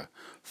about a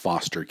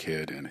foster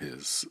kid and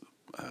his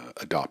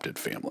adopted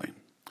family.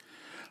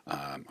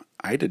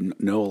 I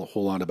didn't know a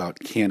whole lot about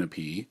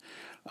Canopy,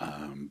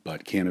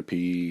 but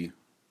Canopy,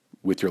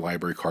 with your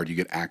library card, you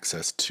get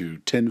access to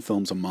 10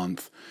 films a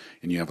month,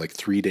 and you have like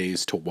 3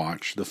 days to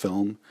watch the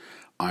film.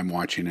 I'm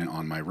watching it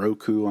on my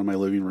Roku on my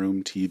living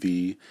room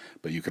TV,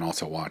 but you can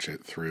also watch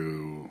it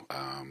through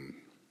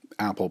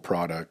Apple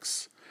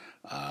products,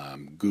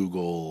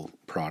 Google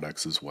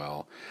products as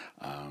well.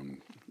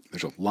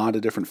 There's a lot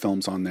of different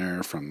films on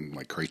there, from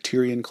like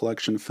Criterion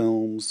Collection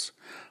films,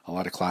 a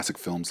lot of classic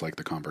films like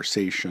The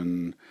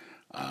Conversation,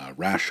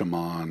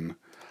 Rashomon,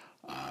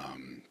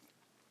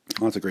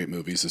 lots of great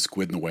movies. The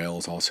Squid and the Whale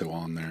is also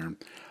on there.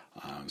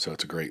 So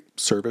it's a great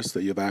service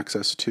that you have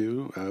access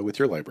to with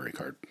your library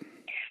card.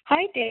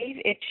 Hi, Dave.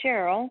 It's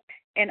Cheryl,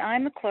 and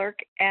I'm a clerk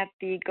at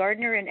the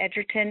Gardner and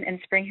Edgerton and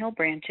Spring Hill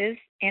branches,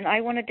 and I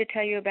wanted to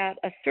tell you about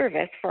a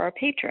service for our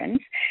patrons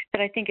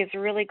that I think is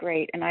really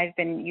great and I've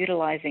been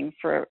utilizing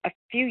for a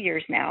few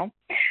years now.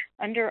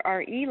 Under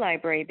our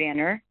eLibrary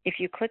banner, if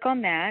you click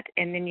on that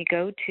and then you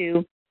go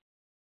to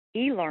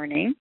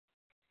e-learning,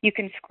 you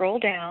can scroll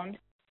down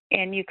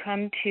and you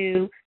come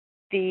to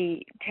the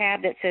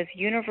tab that says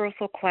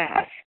Universal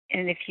Class,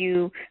 and if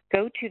you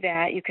go to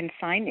that, you can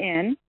sign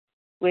in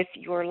with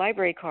your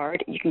library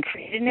card. You can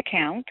create an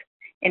account,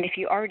 and if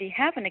you already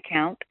have an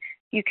account,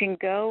 you can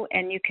go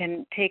and you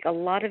can take a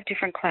lot of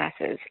different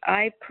classes.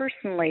 I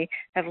personally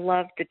have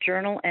loved the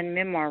journal and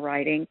memoir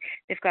writing.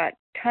 They've got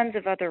tons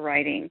of other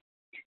writing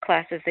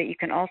classes that you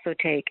can also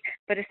take,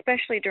 but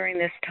especially during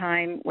this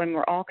time when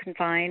we're all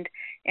confined,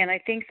 and I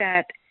think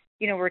that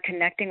we're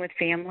connecting with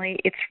family.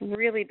 It's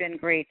really been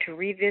great to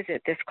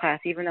revisit this class,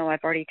 even though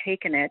I've already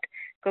taken it,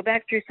 go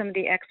back through some of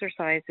the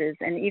exercises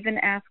and even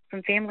ask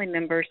some family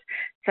members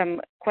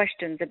some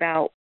questions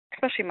about,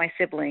 especially my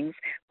siblings,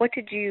 what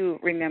did you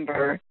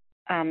remember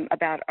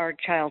about our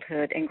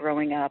childhood and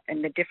growing up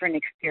and the different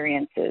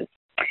experiences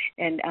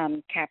and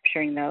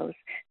capturing those.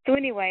 So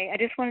anyway, I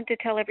just wanted to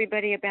tell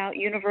everybody about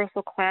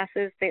Universal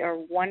Classes. They are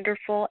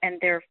wonderful and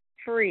they're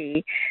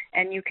free,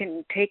 and you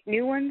can take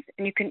new ones,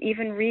 and you can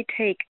even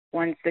retake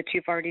ones that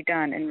you've already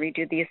done and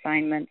redo the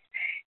assignments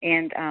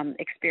and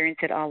experience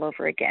it all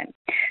over again.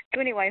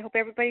 So anyway, I hope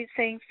everybody's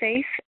staying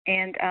safe,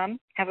 and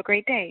have a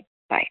great day.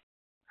 Bye.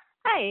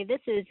 Hi, this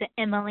is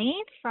Emily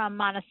from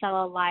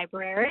Monticello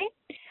Library.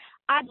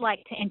 I'd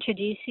like to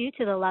introduce you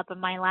to the love of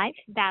my life,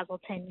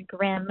 Basilton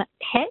Grimm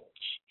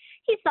Pitch.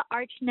 He's the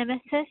arch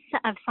nemesis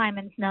of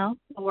Simon Snow,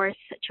 the worst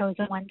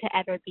chosen one to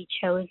ever be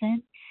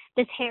chosen.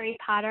 This Harry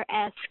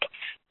Potter-esque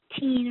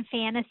teen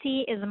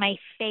fantasy is my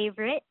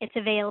favorite. It's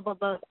available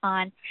both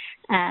on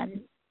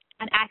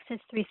Access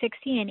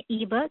 360 and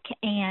ebook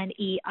and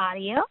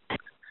e-audio.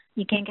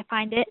 You can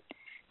find it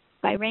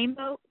by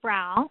Rainbow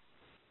Brow.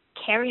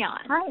 Carry on.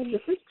 Hi,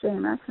 this is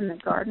Jama from the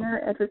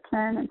Gardner,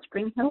 Edgerton, and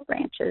Spring Hill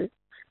branches.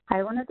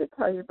 I wanted to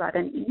tell you about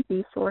an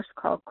e-resource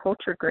called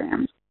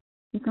Culturegrams.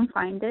 You can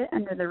find it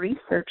under the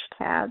Research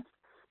tab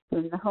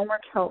in the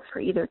Homework Help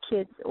for either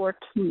kids or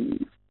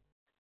teens.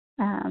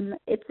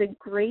 It's a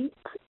great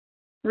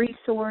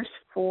resource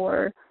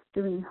for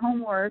doing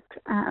homework.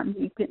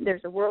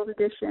 There's a World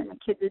Edition, a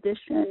Kids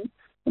Edition,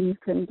 and you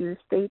can do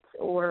states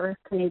or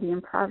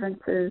Canadian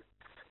provinces.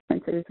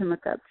 And so you can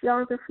look up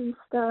geography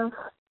stuff.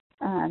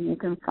 You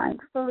can find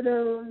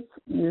photos.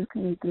 You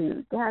can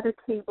do data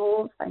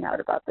tables, find out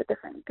about the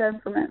different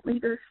government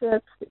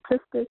leadership,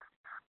 statistics,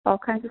 all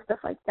kinds of stuff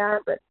like that.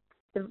 But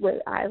the way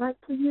I like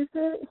to use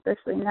it,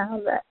 especially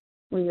now that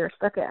we are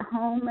stuck at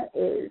home,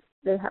 is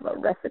they have a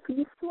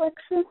recipe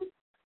selection.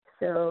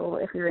 So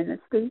if you're in the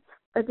States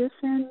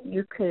edition,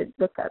 you could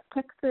look up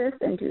Texas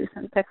and do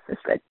some Texas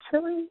red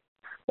chili,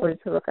 or you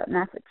could look up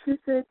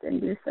Massachusetts and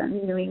do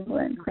some New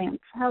England clam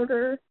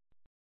chowder.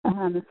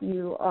 If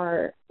you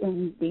are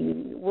in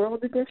the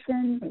World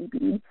Edition,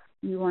 maybe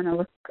you want to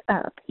look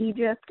up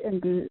Egypt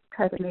and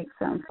try to make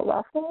some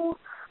falafel,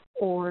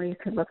 or you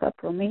could look up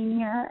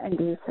Romania and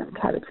do some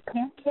cabbage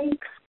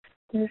pancakes.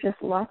 There's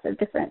just lots of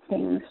different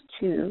things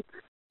to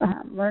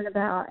learn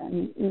about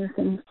and new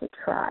things to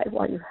try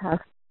while you have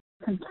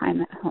some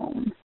time at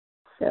home.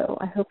 So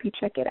I hope you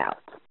check it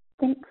out.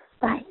 Thanks.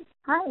 Bye.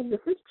 Hi, this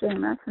is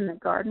Jama from the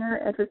Gardner,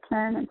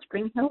 Edgerton, and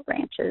Spring Hill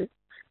branches.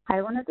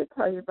 I wanted to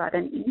tell you about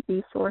an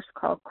e-resource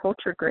called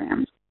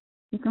Culturegrams.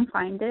 You can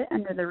find it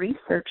under the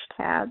Research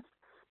tab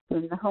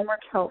in the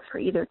homework help for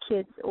either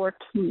kids or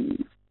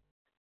teens.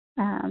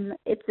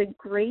 It's a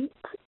great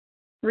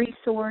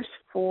resource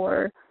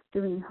for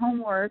doing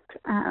homework.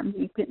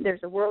 There's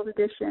a world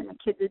edition, a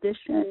kids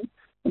edition,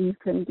 and you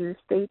can do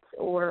states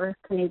or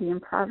Canadian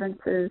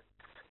provinces.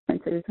 And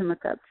so you can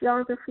look up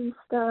geography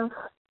stuff.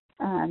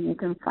 You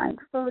can find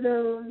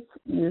photos.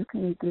 You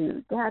can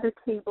do data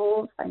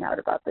tables, find out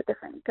about the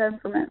different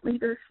government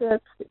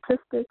leadership,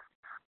 statistics,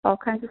 all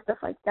kinds of stuff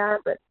like that.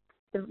 But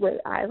the way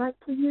I like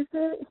to use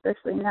it,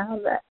 especially now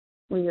that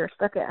we are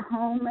stuck at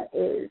home,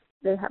 is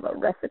they have a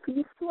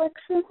recipe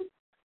selection.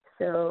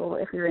 So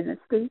if you're in the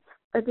States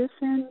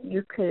edition,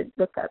 you could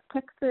look up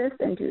Texas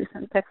and do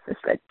some Texas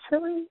red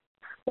chili,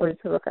 or you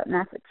could look up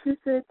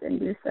Massachusetts and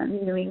do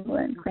some New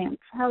England clam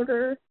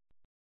chowder.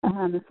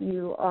 If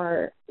you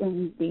are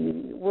in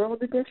the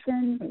World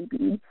Edition,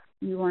 maybe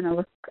you want to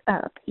look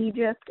up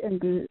Egypt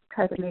and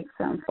try to make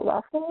some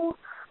falafel,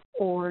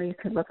 or you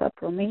could look up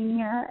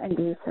Romania and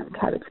do some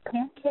cabbage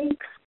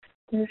pancakes.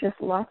 There's just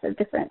lots of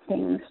different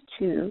things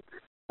to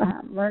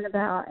learn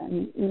about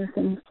and new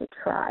things to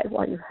try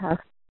while you have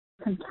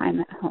some time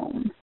at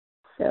home.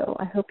 So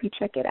I hope you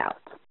check it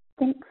out.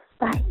 Thanks.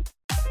 Bye.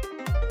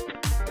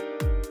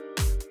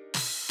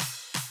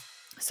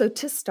 So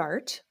to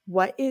start,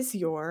 what is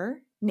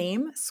your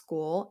name,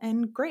 school,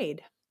 and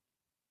grade?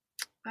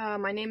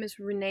 My name is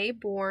Renee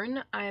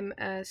Bourne. I'm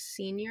a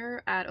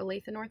senior at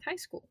Olathe North High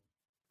School.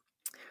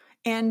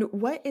 And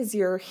what is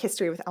your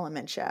history with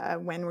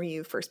Elementia? When were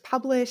you first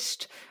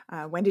published?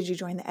 When did you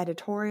join the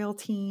editorial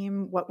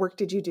team? What work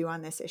did you do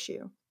on this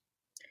issue?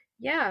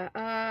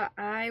 Yeah,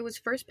 I was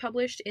first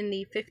published in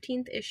the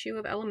 15th issue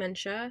of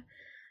Elementia,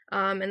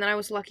 and then I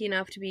was lucky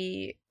enough to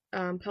be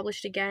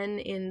published again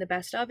in the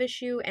Best Of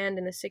issue and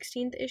in the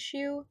 16th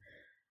issue.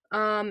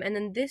 And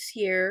then this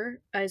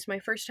year is my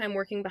first time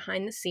working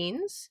behind the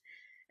scenes,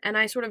 and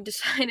I sort of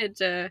decided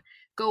to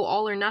go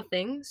all or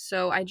nothing,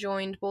 so I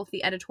joined both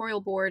the editorial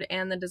board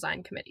and the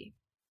design committee.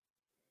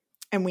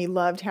 And we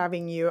loved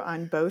having you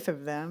on both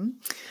of them.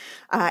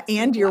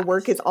 And your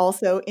work is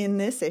also in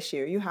this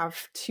issue. You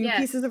have two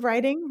pieces of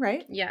writing,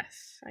 right?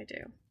 Yes, I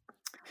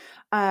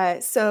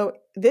do. So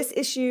this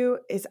issue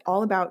is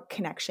all about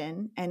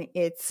connection, and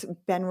it's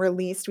been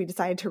released. We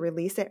decided to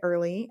release it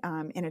early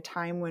in a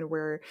time when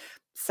we're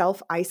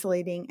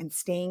self-isolating and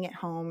staying at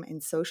home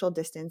and social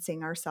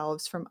distancing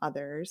ourselves from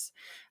others.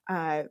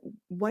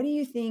 What do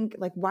you think,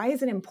 why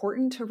is it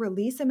important to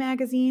release a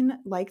magazine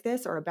like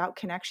this or about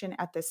connection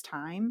at this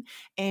time?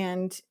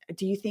 And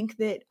do you think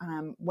that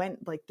when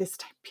this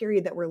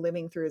period that we're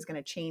living through is going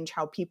to change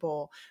how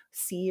people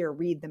see or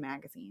read the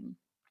magazine?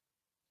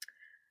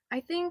 I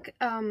think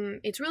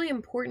it's really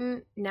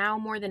important now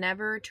more than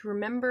ever to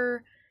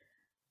remember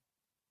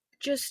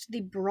just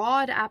the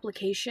broad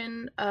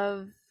application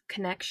of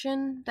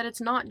connection, that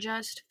it's not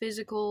just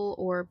physical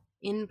or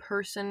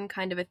in-person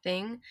kind of a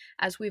thing,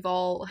 as we've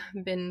all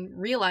been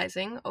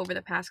realizing over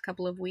the past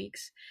couple of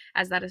weeks,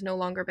 as that has no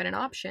longer been an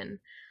option.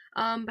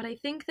 But I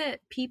think that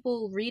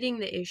people reading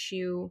the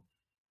issue,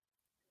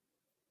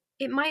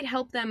 it might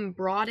help them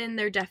broaden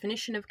their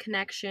definition of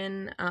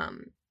connection,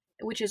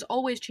 which is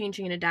always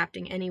changing and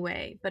adapting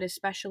anyway, but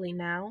especially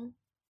now.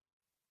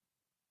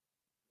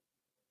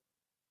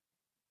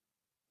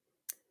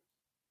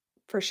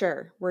 For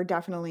sure. We're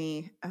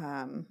definitely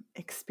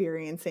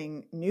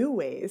experiencing new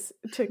ways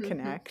to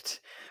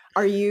connect.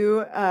 Are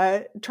you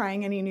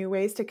trying any new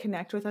ways to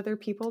connect with other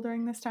people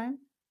during this time?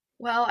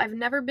 Well, I've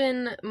never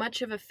been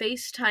much of a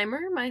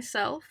FaceTimer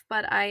myself,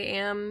 but I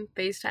am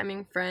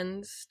FaceTiming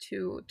friends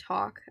to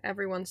talk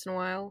every once in a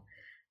while.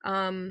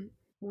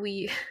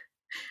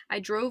 I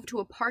drove to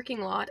a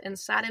parking lot and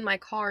sat in my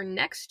car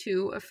next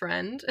to a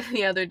friend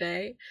the other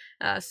day,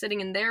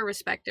 sitting in their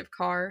respective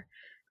car.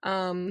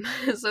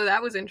 So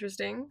that was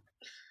interesting.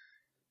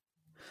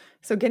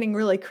 So getting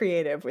really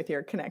creative with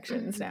your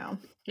connections now.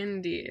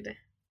 Indeed.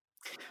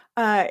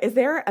 Is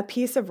there a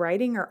piece of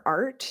writing or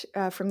art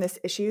from this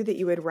issue that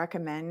you would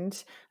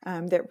recommend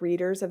that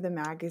readers of the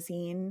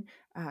magazine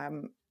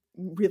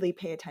really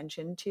pay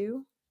attention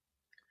to?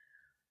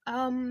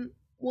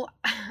 Well,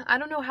 I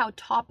don't know how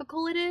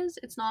topical it is.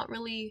 It's not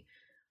really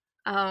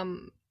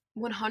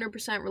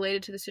 100%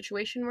 related to the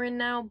situation we're in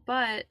now,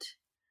 but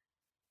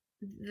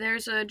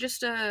there's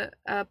just a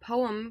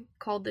poem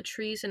called The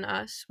Trees and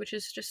Us, which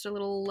is just a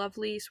little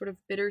lovely sort of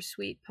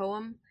bittersweet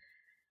poem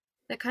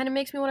that kind of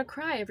makes me want to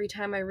cry every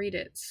time I read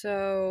it.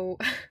 So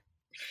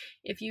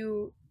if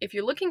you're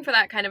looking for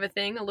that kind of a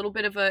thing, a little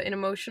bit of an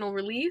emotional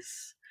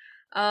release,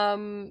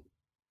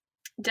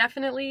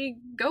 definitely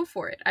go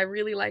for it. I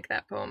really like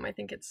that poem. I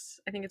think it's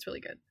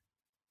really good.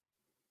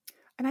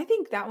 And I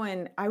think that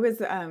one, I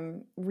was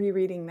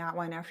rereading that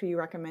one after you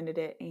recommended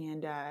it,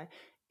 and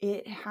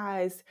it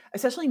has,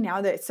 especially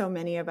now that so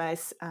many of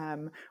us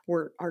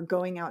are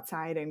going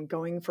outside and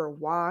going for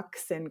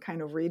walks and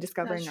kind of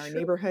rediscovering our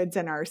neighborhoods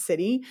and our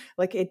city,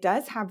 like it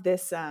does have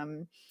this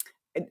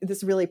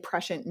really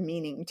prescient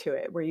meaning to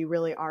it, where you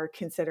really are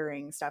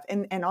considering stuff.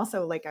 And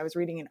also, like, I was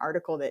reading an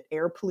article that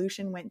air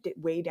pollution went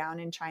way down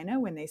in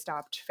China when they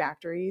stopped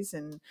factories.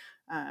 And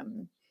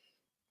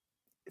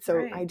so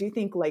Right. I do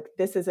think like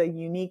this is a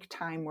unique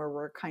time where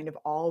we're kind of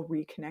all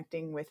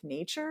reconnecting with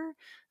nature.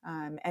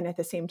 And at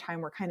the same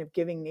time, we're kind of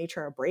giving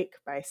nature a break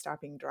by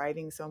stopping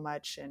driving so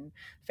much and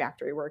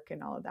factory work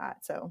and all of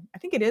that. So I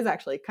think it is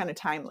actually kind of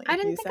timely. I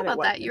didn't You think said it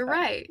about that. wasn't, You're but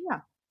right. yeah.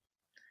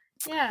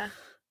 Yeah.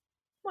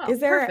 Well, Is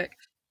there,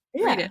 perfect.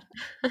 Read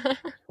yeah. it.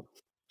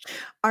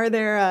 Are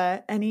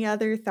there any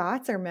other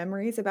thoughts or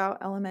memories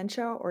about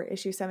Elementia or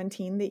issue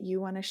 17 that you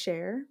want to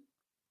share?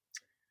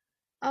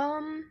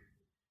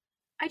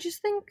 I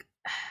just think,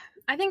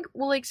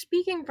 well, like,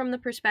 speaking from the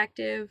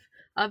perspective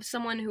of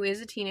someone who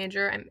is a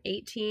teenager, I'm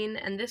 18,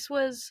 and this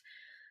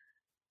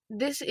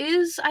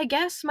is, I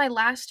guess, my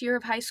last year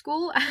of high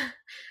school.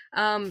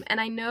 And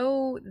I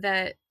know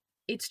that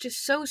it's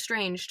just so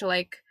strange to,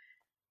 like,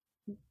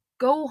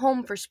 go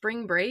home for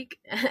spring break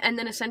and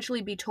then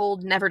essentially be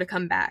told never to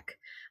come back.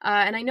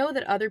 And I know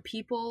that other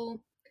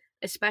people,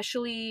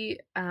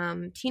 especially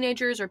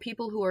teenagers or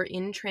people who are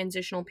in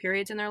transitional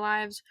periods in their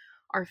lives,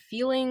 are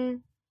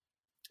feeling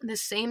the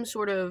same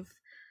sort of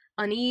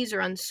unease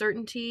or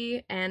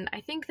uncertainty. And I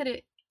think that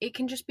it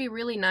can just be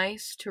really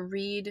nice to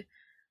read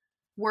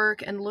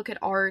work and look at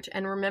art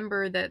and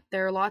remember that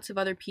there are lots of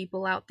other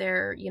people out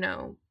there, you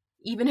know,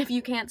 even if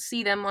you can't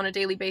see them on a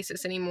daily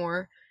basis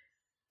anymore,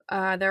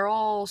 they're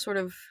all sort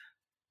of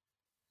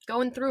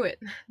going through it.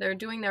 They're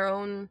doing their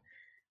own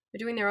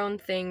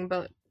thing,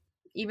 but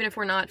even if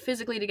we're not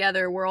physically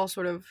together, we're all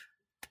sort of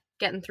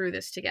getting through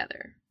this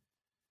together.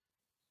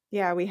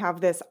 Yeah, we have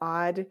this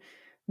odd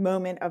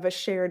moment of a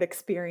shared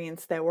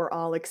experience that we're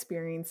all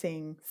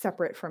experiencing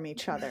separate from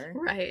each other.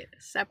 Right,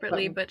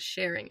 separately but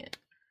sharing it.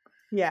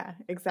 Yeah,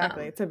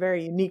 exactly. It's a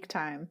very unique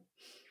time.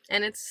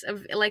 And it's,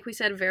 like we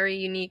said, very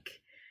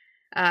unique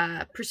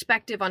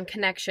perspective on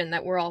connection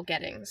that we're all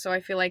getting. So I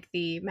feel like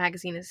the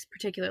magazine is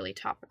particularly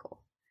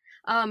topical.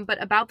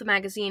 But about the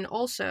magazine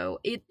also,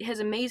 it has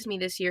amazed me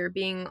this year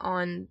being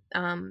on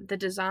the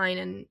design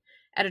and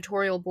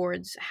editorial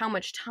boards, how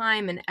much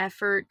time and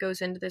effort goes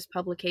into this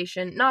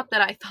publication. Not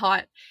that I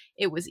thought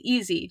it was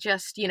easy,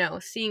 just, you know,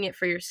 seeing it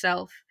for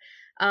yourself.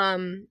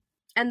 And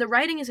the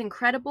writing is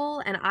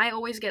incredible, and I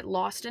always get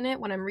lost in it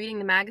when I'm reading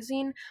the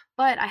magazine,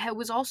 but I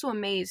was also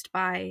amazed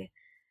by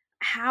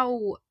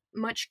how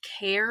much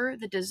care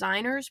the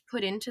designers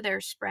put into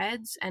their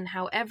spreads and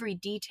how every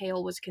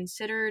detail was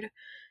considered.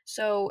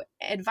 So,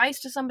 advice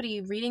to somebody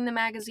reading the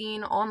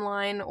magazine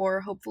online or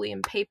hopefully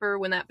in paper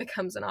when that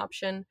becomes an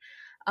option,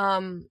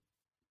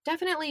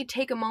 definitely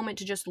take a moment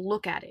to just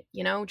look at it,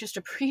 you know, just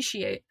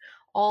appreciate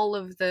all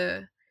of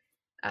the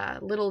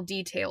little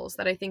details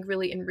that I think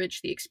really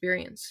enrich the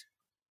experience.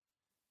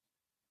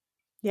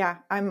 Yeah,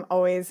 I'm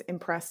always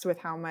impressed with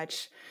how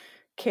much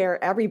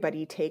care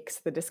everybody takes,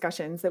 the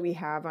discussions that we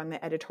have on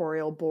the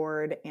editorial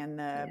board and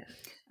the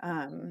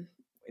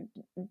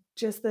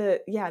just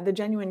the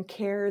genuine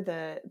care,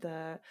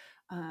 the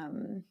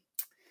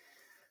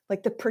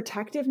like the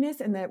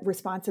protectiveness and the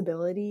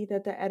responsibility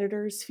that the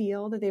editors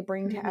feel that they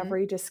bring to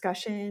every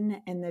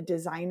discussion, and the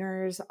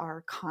designers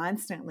are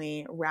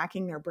constantly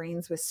racking their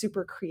brains with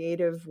super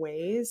creative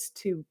ways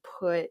to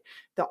put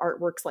the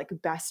artwork's like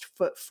best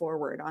foot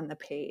forward on the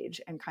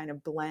page and kind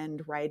of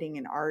blend writing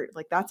and art.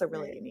 Like that's a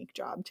really unique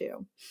job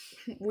too.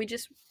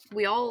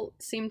 We all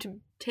seem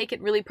to take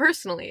it really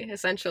personally,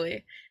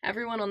 essentially.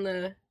 Everyone on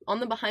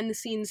the behind the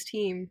scenes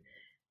team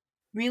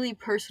really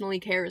personally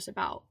cares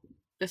about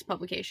this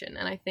publication,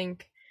 and I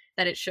think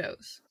that it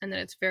shows and that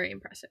it's very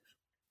impressive.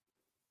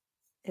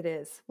 It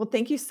is. Well,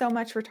 thank you so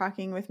much for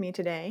talking with me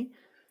today.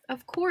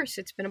 Of course,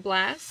 it's been a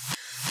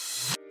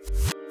blast.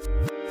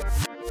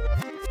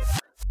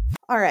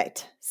 All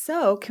right,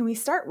 so can we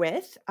start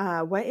with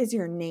what is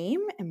your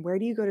name and where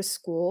do you go to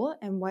school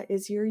and what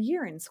is your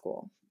year in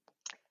school?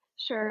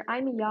 Sure,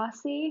 I'm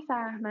Yasi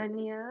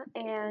Farahmania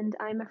and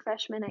I'm a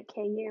freshman at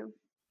KU.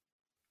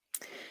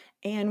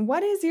 And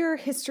what is your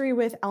history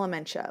with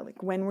Elementia?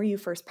 Like, when were you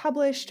first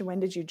published? When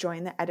did you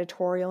join the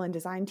editorial and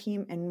design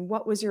team? And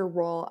what was your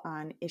role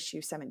on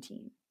issue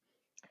 17?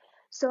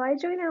 So I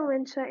joined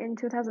Elementia in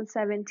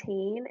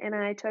 2017, and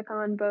I took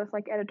on both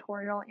like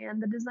editorial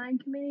and the design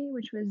committee,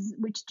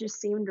 which just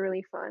seemed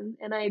really fun.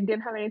 And I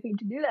didn't have anything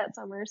to do that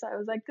summer, so I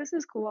was like, "This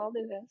is cool. I'll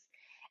do this."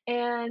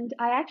 And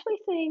I actually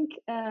think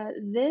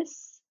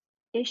this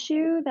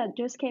issue that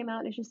just came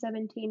out, issue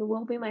 17,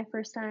 will be my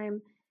first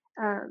time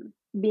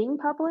being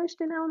published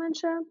in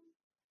Elementia,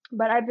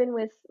 but I've been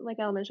with like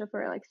Elementia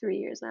for like 3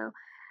 years now.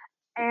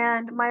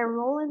 And my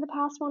role in the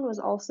past one was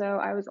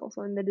I was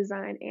also in the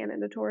design and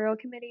editorial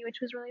committee, which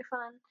was really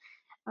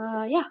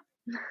fun. Yeah.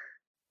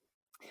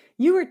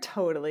 You were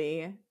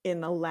totally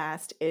in the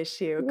last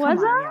issue. Was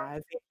Come on, I?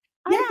 Yazzie.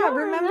 I Yeah, don't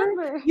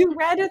remember. you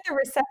read at the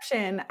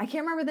reception. I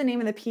can't remember the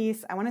name of the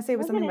piece. I want to say it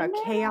was Was it something in about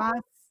there?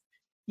 chaos.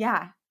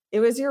 Yeah, it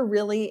was your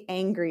really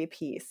angry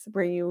piece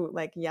where you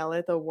like yell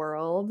at the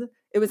world.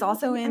 It was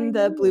also in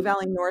the Blue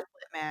Valley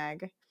Northlit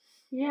mag.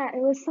 Yeah,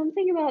 it was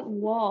something about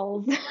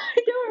walls.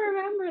 I don't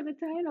remember the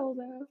title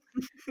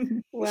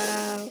though.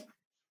 Wow.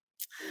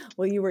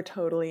 Well, you were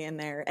totally in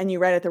there, and you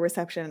read at the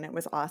reception, and it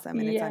was awesome,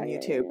 and it's on Yeah.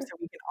 YouTube, so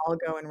we can all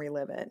go and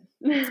relive it.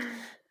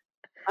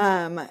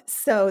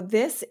 So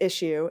this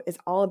issue is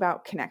all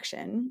about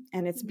connection,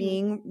 and it's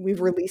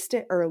we've released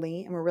it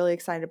early, and we're really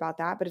excited about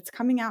that, but it's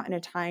coming out in a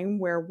time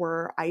where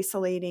we're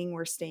isolating,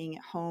 we're staying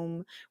at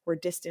home, we're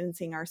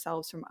distancing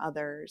ourselves from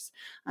others.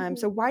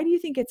 So why do you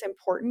think it's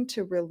important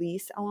to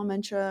release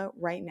Elementia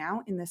right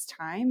now in this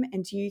time?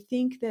 And do you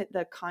think that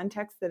the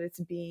context that it's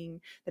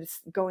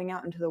going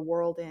out into the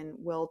world in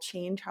will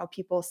change how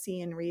people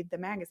see and read the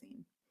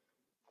magazine?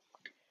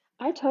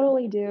 I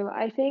totally do.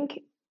 I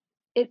think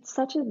it's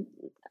such a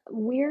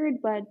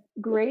weird but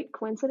great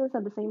coincidence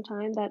at the same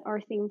time that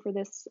our theme for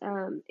this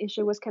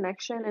issue was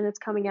connection, and it's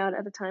coming out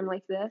at a time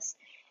like this.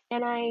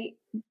 And I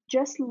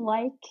just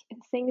like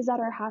things that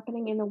are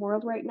happening in the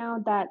world right now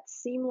that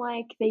seem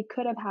like they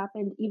could have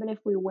happened even if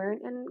we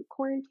weren't in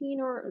quarantine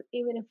or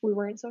even if we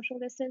weren't social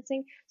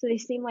distancing. So they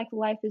seem like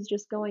life is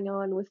just going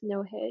on with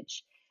no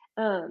hitch.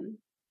 Um,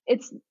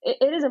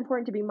 it is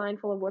important to be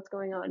mindful of what's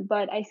going on,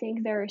 but I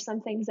think there are some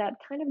things that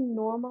kind of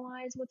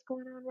normalize what's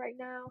going on right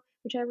now,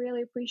 which I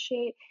really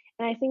appreciate.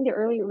 And I think the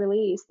early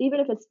release, even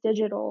if it's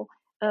digital,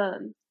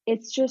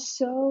 it's just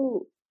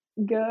so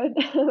good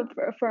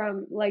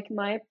from like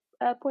my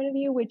point of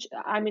view. Which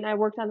I mean, I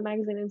worked on the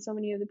magazine, and so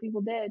many other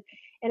people did,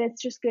 and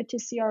it's just good to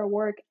see our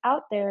work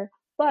out there.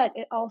 But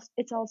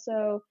it's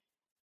also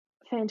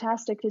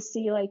fantastic to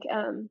see like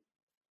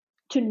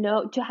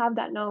to have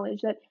that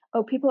knowledge that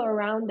people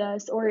around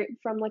us or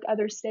from like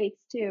other states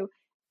too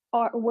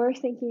we're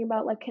thinking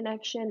about like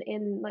connection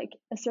in like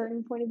a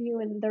certain point of view,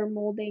 and they're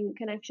molding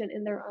connection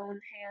in their own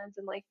hands,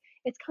 and like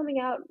it's coming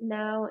out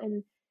now,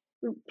 and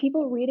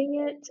people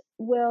reading it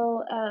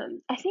will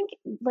I think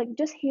like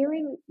just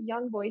hearing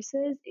young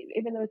voices,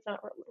 even though it's not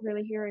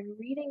really hearing,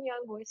 reading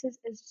young voices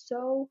is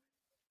so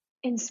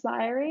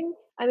inspiring.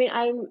 I mean,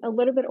 I'm a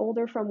little bit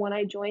older from when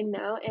I joined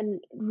now, and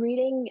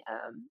reading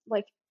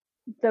like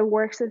the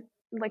works of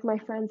like my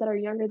friends that are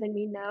younger than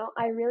me now,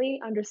 I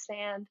really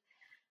understand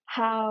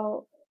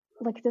how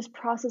like this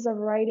process of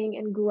writing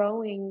and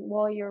growing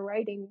while you're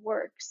writing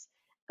works.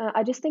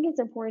 I just think it's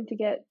important to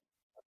get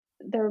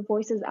their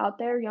voices out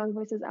there, young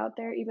voices out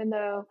there, even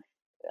though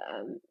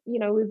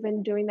we've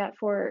been doing that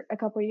for a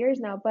couple of years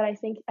now. But I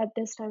think at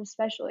this time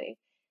especially,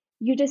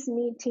 you just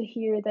need to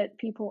hear that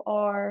people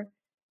are,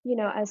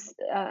 as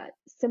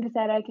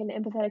sympathetic and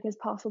empathetic as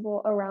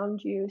possible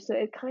around you. So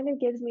it kind of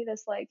gives me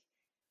this like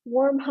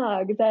warm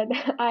hug that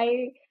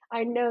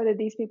I know that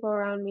these people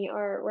around me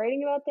are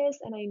writing about this,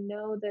 and I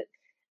know that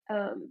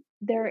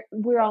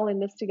we're all in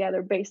this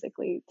together,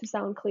 basically, to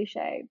sound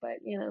cliche, but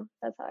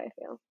that's how I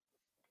feel.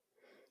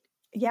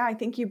 Yeah, I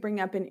think you bring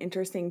up an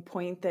interesting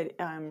point that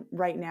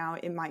right now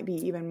it might be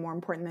even more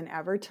important than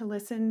ever to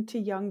listen to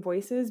young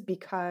voices,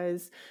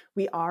 because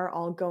we are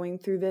all going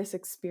through this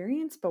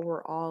experience, but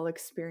we're all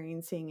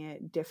experiencing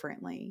it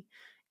differently.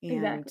 And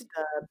Exactly.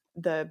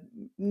 the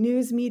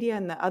news media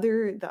and the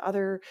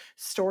other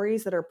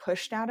stories that are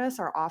pushed at us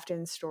are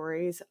often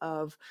stories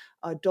of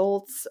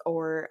adults,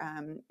 or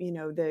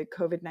the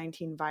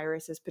COVID-19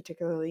 virus is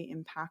particularly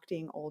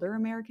impacting older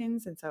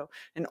Americans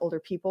and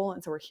older people,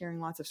 and so we're hearing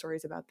lots of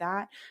stories about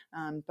that,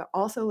 but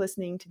also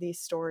listening to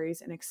these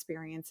stories and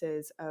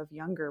experiences of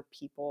younger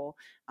people,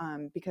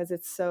 because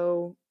it's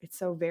so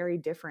very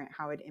different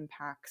how it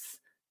impacts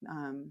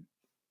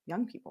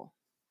young people.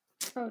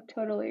 Oh,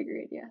 totally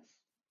agreed. Yes.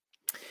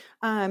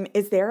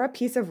 Is there a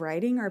piece of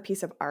writing or a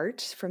piece of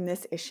art from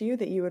this issue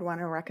that you would want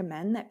to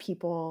recommend that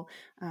people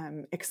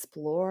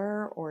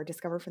explore or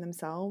discover for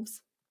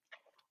themselves?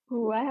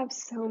 Oh, I have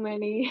so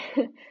many.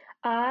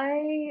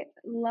 I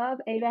love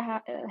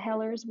Ada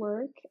Heller's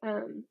work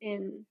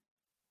in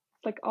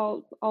like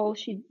all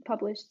she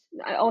published,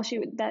 all she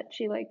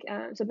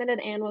submitted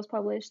and was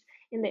published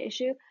in the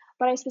issue.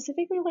 But I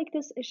specifically like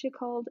this issue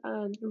called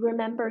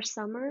Remember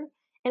Summer,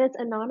 and it's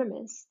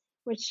anonymous,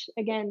 which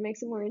again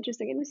makes it more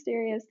interesting and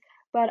mysterious.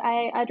 But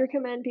I'd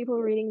recommend people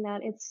reading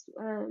that.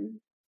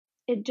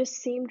 It just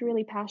seemed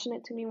really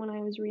passionate to me when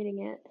I was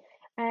reading it.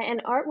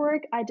 And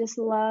artwork, I just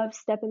love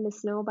Step in the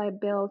Snow by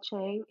Bill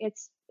Chang.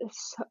 It's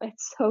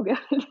so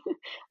good.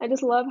 I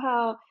just love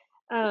how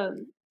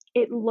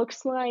it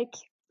looks like,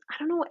 I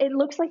don't know, it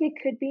looks like it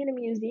could be in a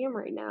museum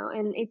right now,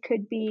 and it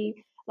could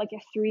be like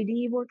a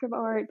 3D work of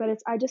art, but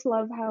I just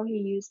love how he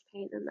used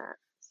paint in that.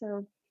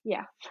 So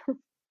yeah.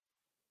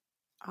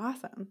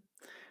 Awesome.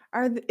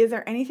 Is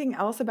there anything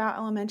else about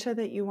Elementia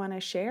that you want to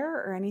share,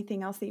 or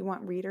anything else that you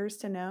want readers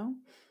to know?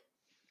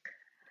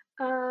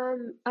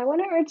 I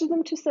want to urge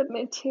them to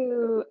submit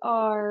to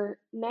our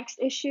next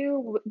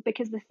issue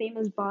because the theme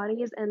is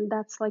bodies, and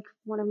that's like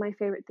one of my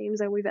favorite themes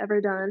that we've ever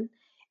done.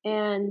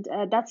 And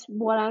that's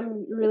what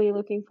I'm really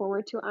looking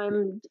forward to.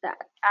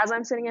 As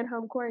I'm sitting at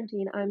home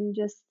quarantine, I'm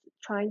just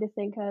trying to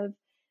think of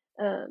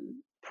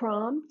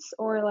prompts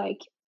or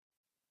like,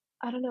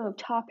 I don't know,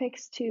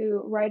 topics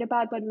to write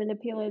about, but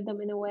manipulate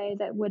them in a way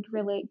that would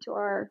relate to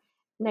our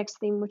next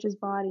theme, which is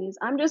bodies.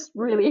 I'm just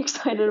really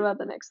excited about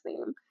the next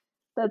theme.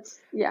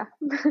 Yeah.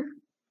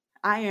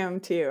 I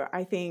am too.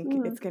 I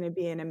think it's going to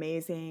be an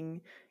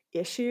amazing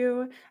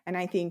issue. And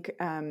I think,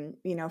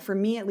 for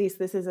me, at least,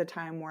 this is a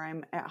time where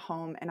I'm at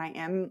home and I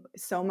am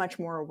so much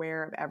more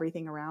aware of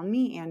everything around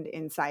me and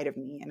inside of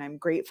me. And I'm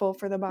grateful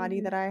for the body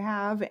that I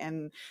have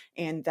and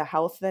the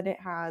health that it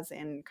has,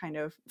 and kind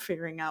of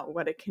figuring out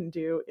what it can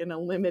do in a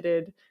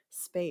limited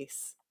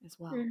space as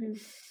well.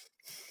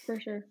 For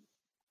sure.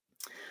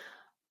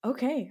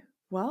 Okay.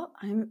 Well,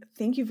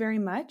 thank you very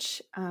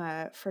much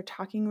for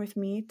talking with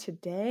me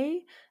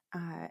today.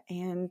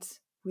 And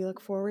we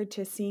look forward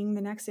to seeing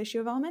the next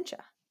issue of Elementia.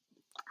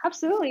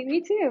 Absolutely.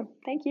 Me too.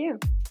 Thank you.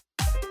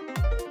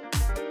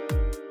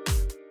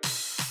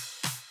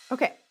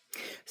 Okay.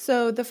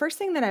 So the first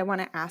thing that I want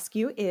to ask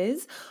you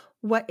is,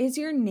 what is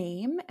your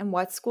name and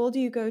what school do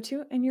you go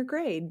to and your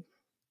grade?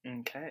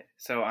 Okay.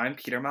 So I'm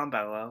Peter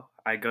Mombello.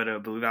 I go to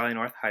Blue Valley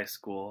North High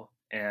School,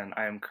 and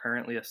I am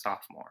currently a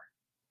sophomore.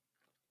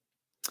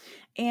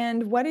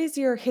 And what is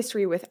your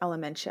history with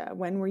Elementia?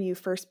 When were you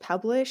first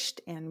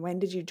published, and when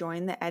did you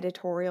join the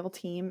editorial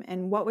team?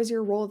 And what was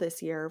your role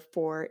this year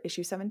for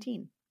issue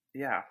 17?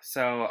 Yeah,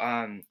 so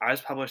I was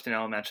published in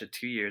Elementia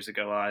 2 years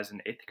ago while I was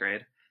in 8th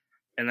grade.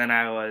 And then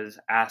I was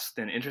asked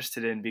and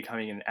interested in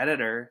becoming an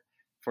editor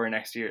for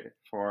last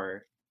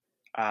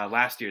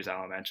year's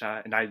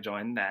Elementia, and I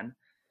joined then.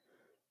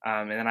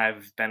 And then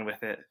I've been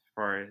with it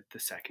for the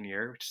second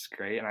year, which is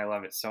great, and I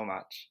love it so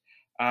much.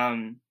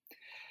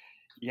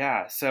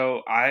 Yeah,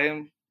 so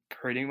I'm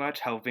pretty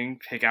much helping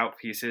pick out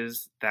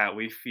pieces that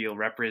we feel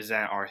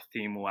represent our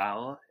theme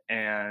well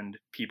and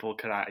people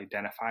could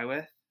identify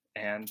with,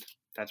 and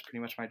that's pretty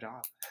much my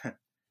job.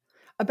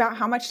 About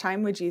how much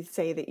time would you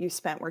say that you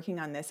spent working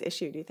on this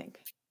issue, do you think?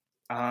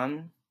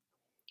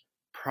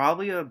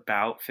 Probably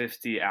about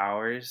 50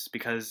 hours,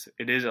 because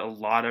it is a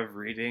lot of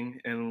reading,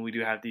 and we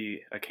do have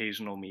the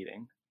occasional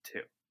meeting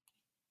too.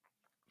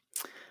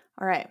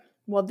 All right.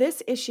 Well,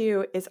 this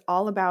issue is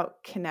all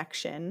about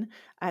connection.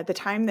 At the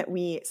time that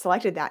we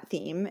selected that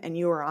theme, and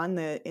you were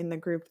in the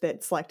group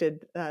that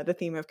selected the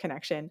theme of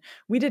connection,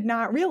 we did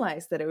not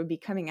realize that it would be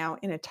coming out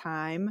in a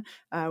time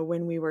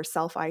when we were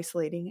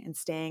self-isolating and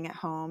staying at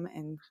home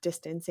and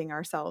distancing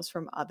ourselves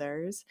from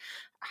others.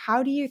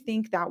 How do you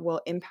think that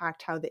will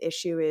impact how the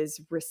issue is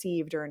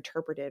received or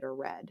interpreted or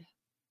read?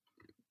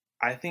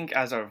 I think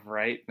as of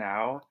right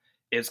now,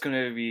 it's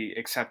going to be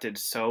accepted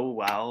so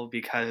well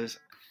because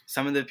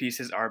some of the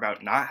pieces are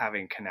about not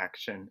having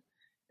connection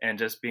and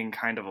just being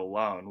kind of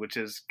alone, which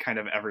is kind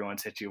of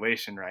everyone's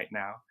situation right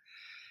now.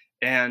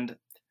 And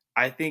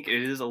I think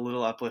it is a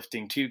little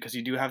uplifting too, because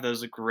you do have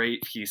those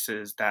great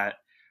pieces that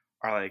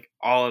are like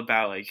all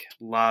about like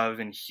love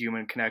and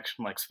human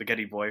connection, like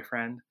Spaghetti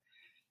Boyfriend.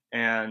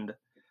 And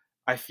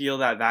I feel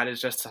that is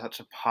just such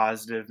a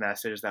positive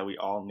message that we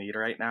all need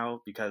right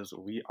now, because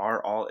we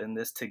are all in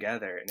this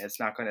together, and it's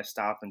not going to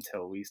stop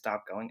until we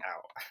stop going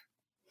out.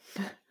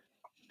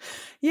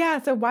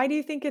 Yeah, so why do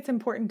you think it's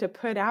important to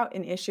put out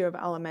an issue of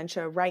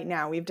Elementia right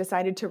now? We've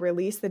decided to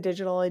release the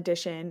digital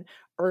edition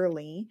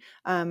early.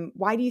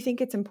 Why do you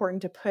think it's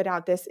important to put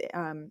out this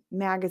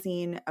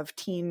magazine of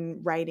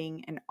teen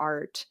writing and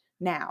art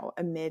now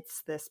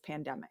amidst this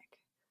pandemic?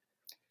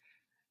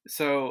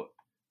 So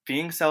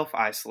being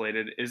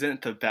self-isolated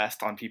isn't the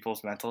best on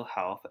people's mental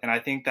health, and I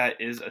think that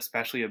is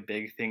especially a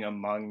big thing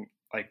among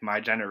like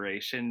my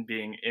generation,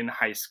 being in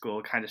high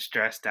school, kind of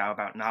stressed out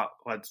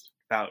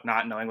about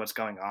not knowing what's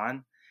going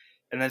on.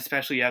 And then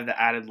especially you have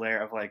the added layer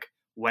of like,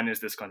 when is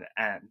this going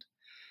to end?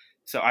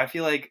 So I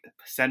feel like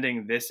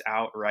sending this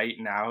out right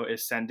now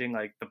is sending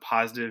like the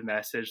positive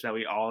message that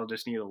we all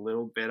just need a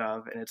little bit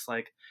of. And it's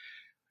like,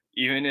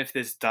 even if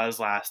this does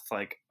last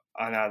like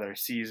another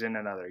season,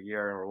 another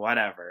year or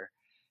whatever,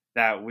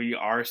 that we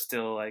are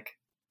still like,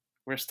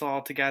 we're still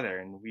all together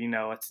and we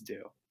know what to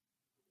do.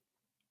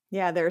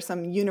 Yeah, there are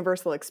some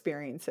universal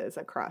experiences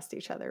across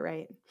each other,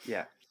 right?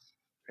 Yeah,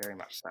 very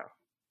much so.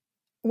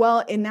 Well,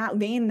 in that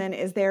vein, then,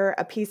 is there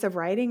a piece of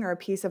writing or a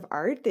piece of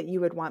art that you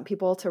would want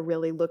people to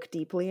really look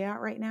deeply at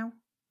right now?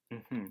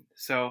 Mm-hmm.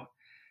 So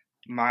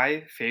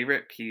my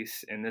favorite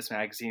piece in this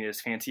magazine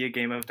is Fancy a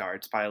Game of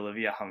Darts by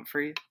Olivia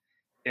Humphrey.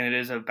 And it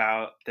is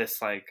about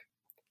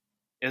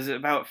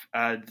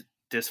a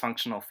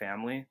dysfunctional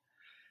family.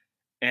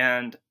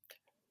 And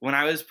when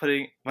I was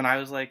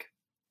like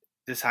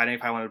deciding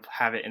if I wanted to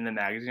have it in the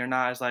magazine or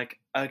not, I was like,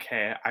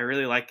 okay, I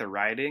really like the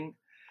writing.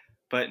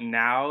 But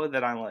now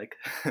that I'm like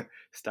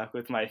stuck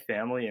with my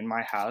family in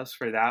my house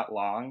for that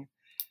long,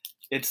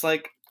 it's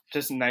like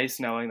just nice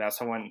knowing that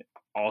someone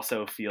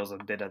also feels a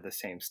bit of the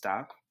same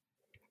stuff.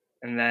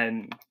 And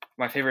then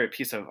my favorite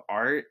piece of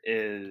art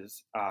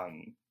is,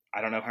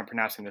 I don't know if I'm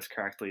pronouncing this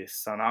correctly,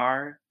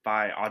 Sonar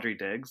by Audrey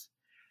Diggs.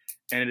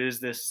 And it is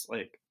this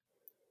like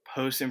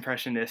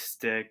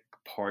post-impressionistic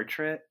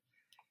portrait.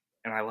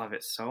 And I love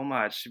it so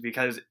much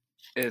because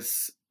it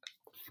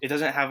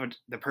doesn't have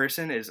the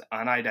person is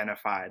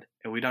unidentified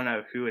and we don't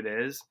know who it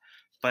is,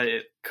 but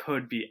it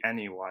could be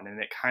anyone.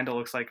 And it kind of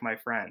looks like my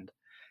friend.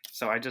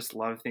 So I just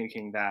love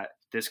thinking that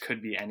this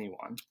could be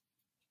anyone.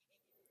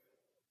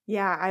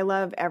 Yeah, I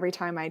love every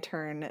time I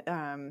turn,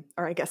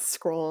 or I guess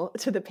scroll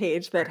to the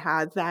page that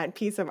has that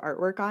piece of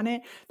artwork on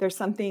it. There's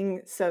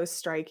something so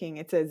striking.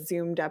 It's a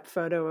zoomed up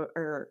photo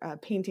or a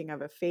painting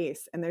of a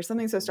face. And there's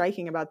something so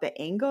striking about the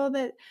angle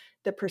that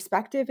the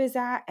perspective is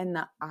at, and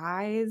the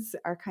eyes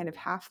are kind of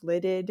half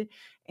lidded.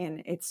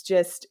 And it's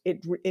just,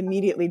 it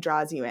immediately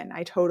draws you in.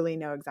 I totally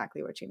know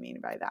exactly what you mean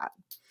by that.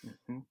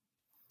 Mm-hmm.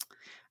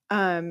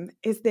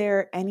 Is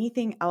there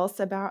anything else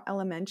about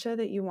Elementia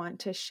that you want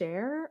to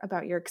share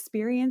about your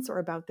experience or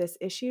about this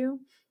issue?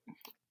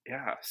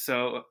 Yeah,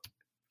 so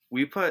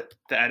the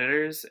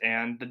editors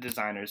and the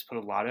designers put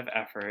a lot of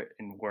effort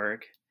and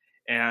work,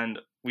 and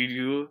we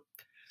do,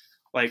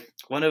 like,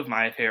 one of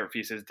my favorite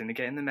pieces didn't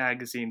get in the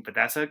magazine, but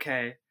that's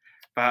okay.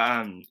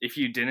 But if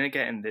you didn't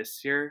get in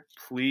this year,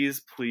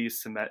 please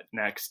submit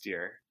next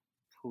year.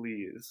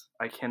 Please.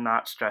 I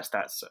cannot stress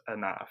that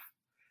enough.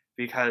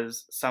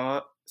 Because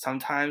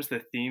sometimes the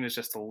theme is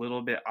just a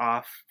little bit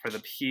off for the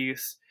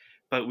piece,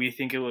 but we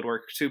think it would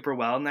work super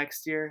well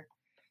next year.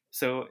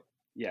 So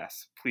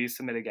yes, please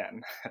submit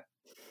again.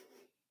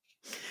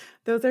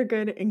 Those are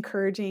good,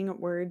 encouraging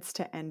words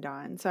to end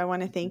on. So I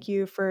want to thank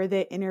you for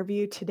the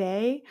interview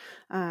today,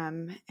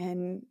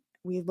 and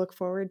we look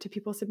forward to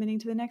people submitting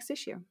to the next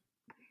issue.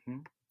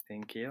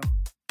 Thank you.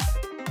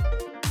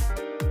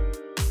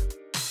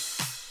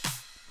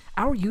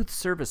 Our youth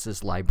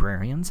services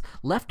librarians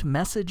left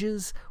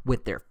messages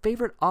with their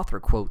favorite author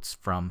quotes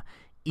from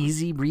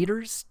easy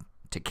readers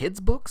to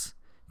kids' books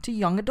to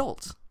young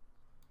adults.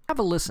 Have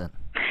a listen.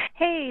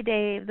 Hey,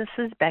 Dave. This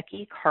is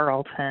Becky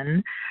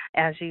Carlton.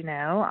 As you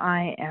know,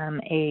 I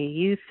am a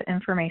youth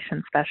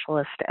information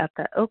specialist at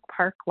the Oak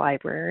Park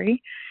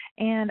Library,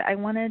 and I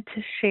wanted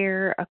to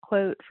share a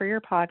quote for your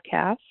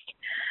podcast.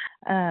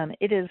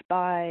 It is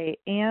by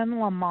Anne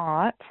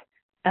Lamott,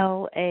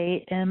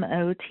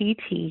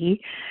 Lamott,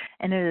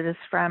 and it is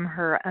from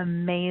her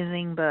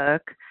amazing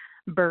book,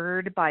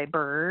 Bird by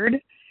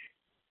Bird,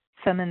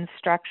 Some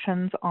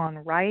Instructions on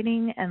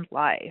Writing and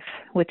Life,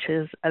 which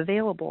is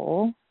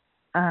available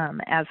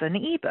as an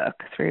ebook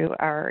through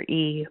our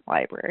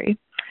e-library.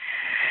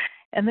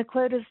 And the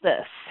quote is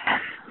this: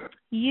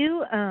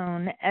 "You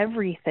own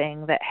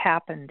everything that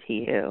happened to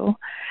you.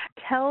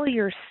 Tell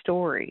your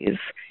stories.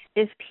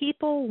 If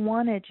people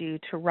wanted you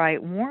to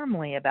write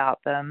warmly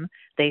about them,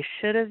 they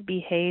should have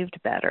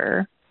behaved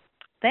better.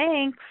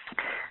 Thanks."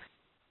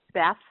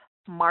 Beth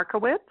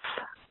Markowitz,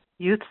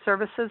 Youth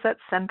Services at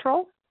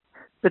Central.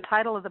 The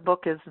title of the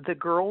book is The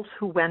Girls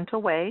Who Went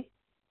Away.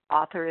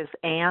 Author is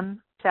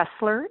Ann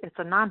Fessler. It's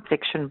a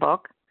nonfiction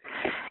book.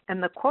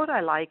 And the quote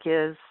I like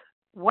is,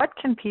 "What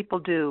can people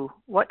do?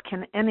 What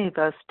can any of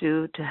us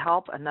do to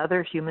help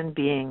another human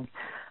being?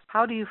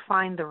 How do you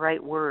find the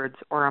right words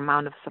or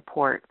amount of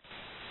support?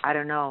 I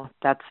don't know.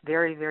 That's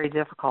very, very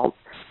difficult.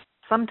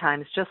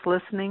 Sometimes just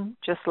listening,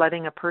 just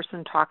letting a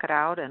person talk it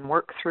out and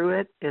work through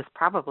it is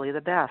probably the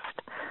best.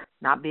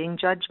 Not being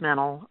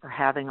judgmental or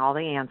having all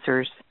the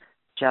answers,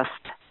 just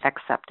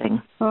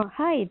accepting." Oh,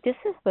 hi, this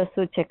is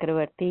Vasu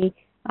Chakravarti.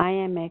 I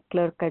am a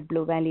clerk at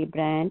Blue Valley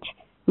Branch.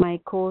 My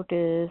quote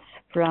is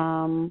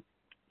from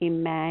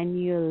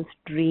Emmanuel's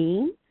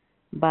Dream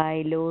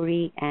by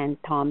Laurie Ann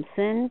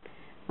Thompson.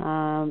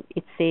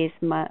 It says,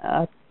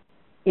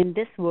 "In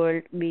this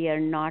world, we are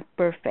not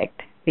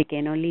perfect. We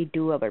can only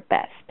do our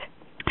best."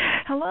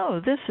 Hello,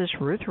 this is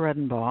Ruth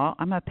Redenbaugh.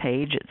 I'm a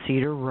page at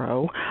Cedar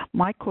Row.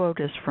 My quote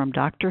is from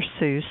Dr.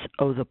 Seuss,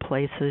 "Oh, the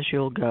places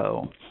you'll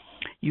go.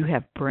 You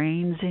have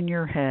brains in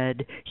your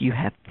head. You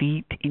have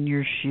feet in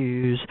your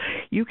shoes.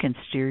 You can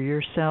steer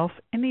yourself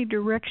any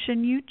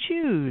direction you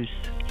choose."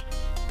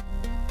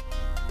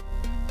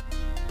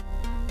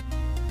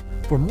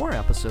 For more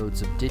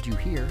episodes of Did You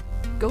Hear,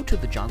 go to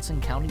the Johnson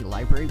County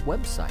Library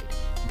website,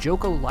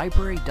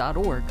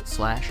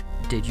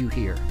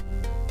 jocolibrary.org/didyouhear.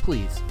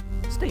 Please,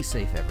 stay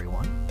safe,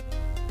 everyone.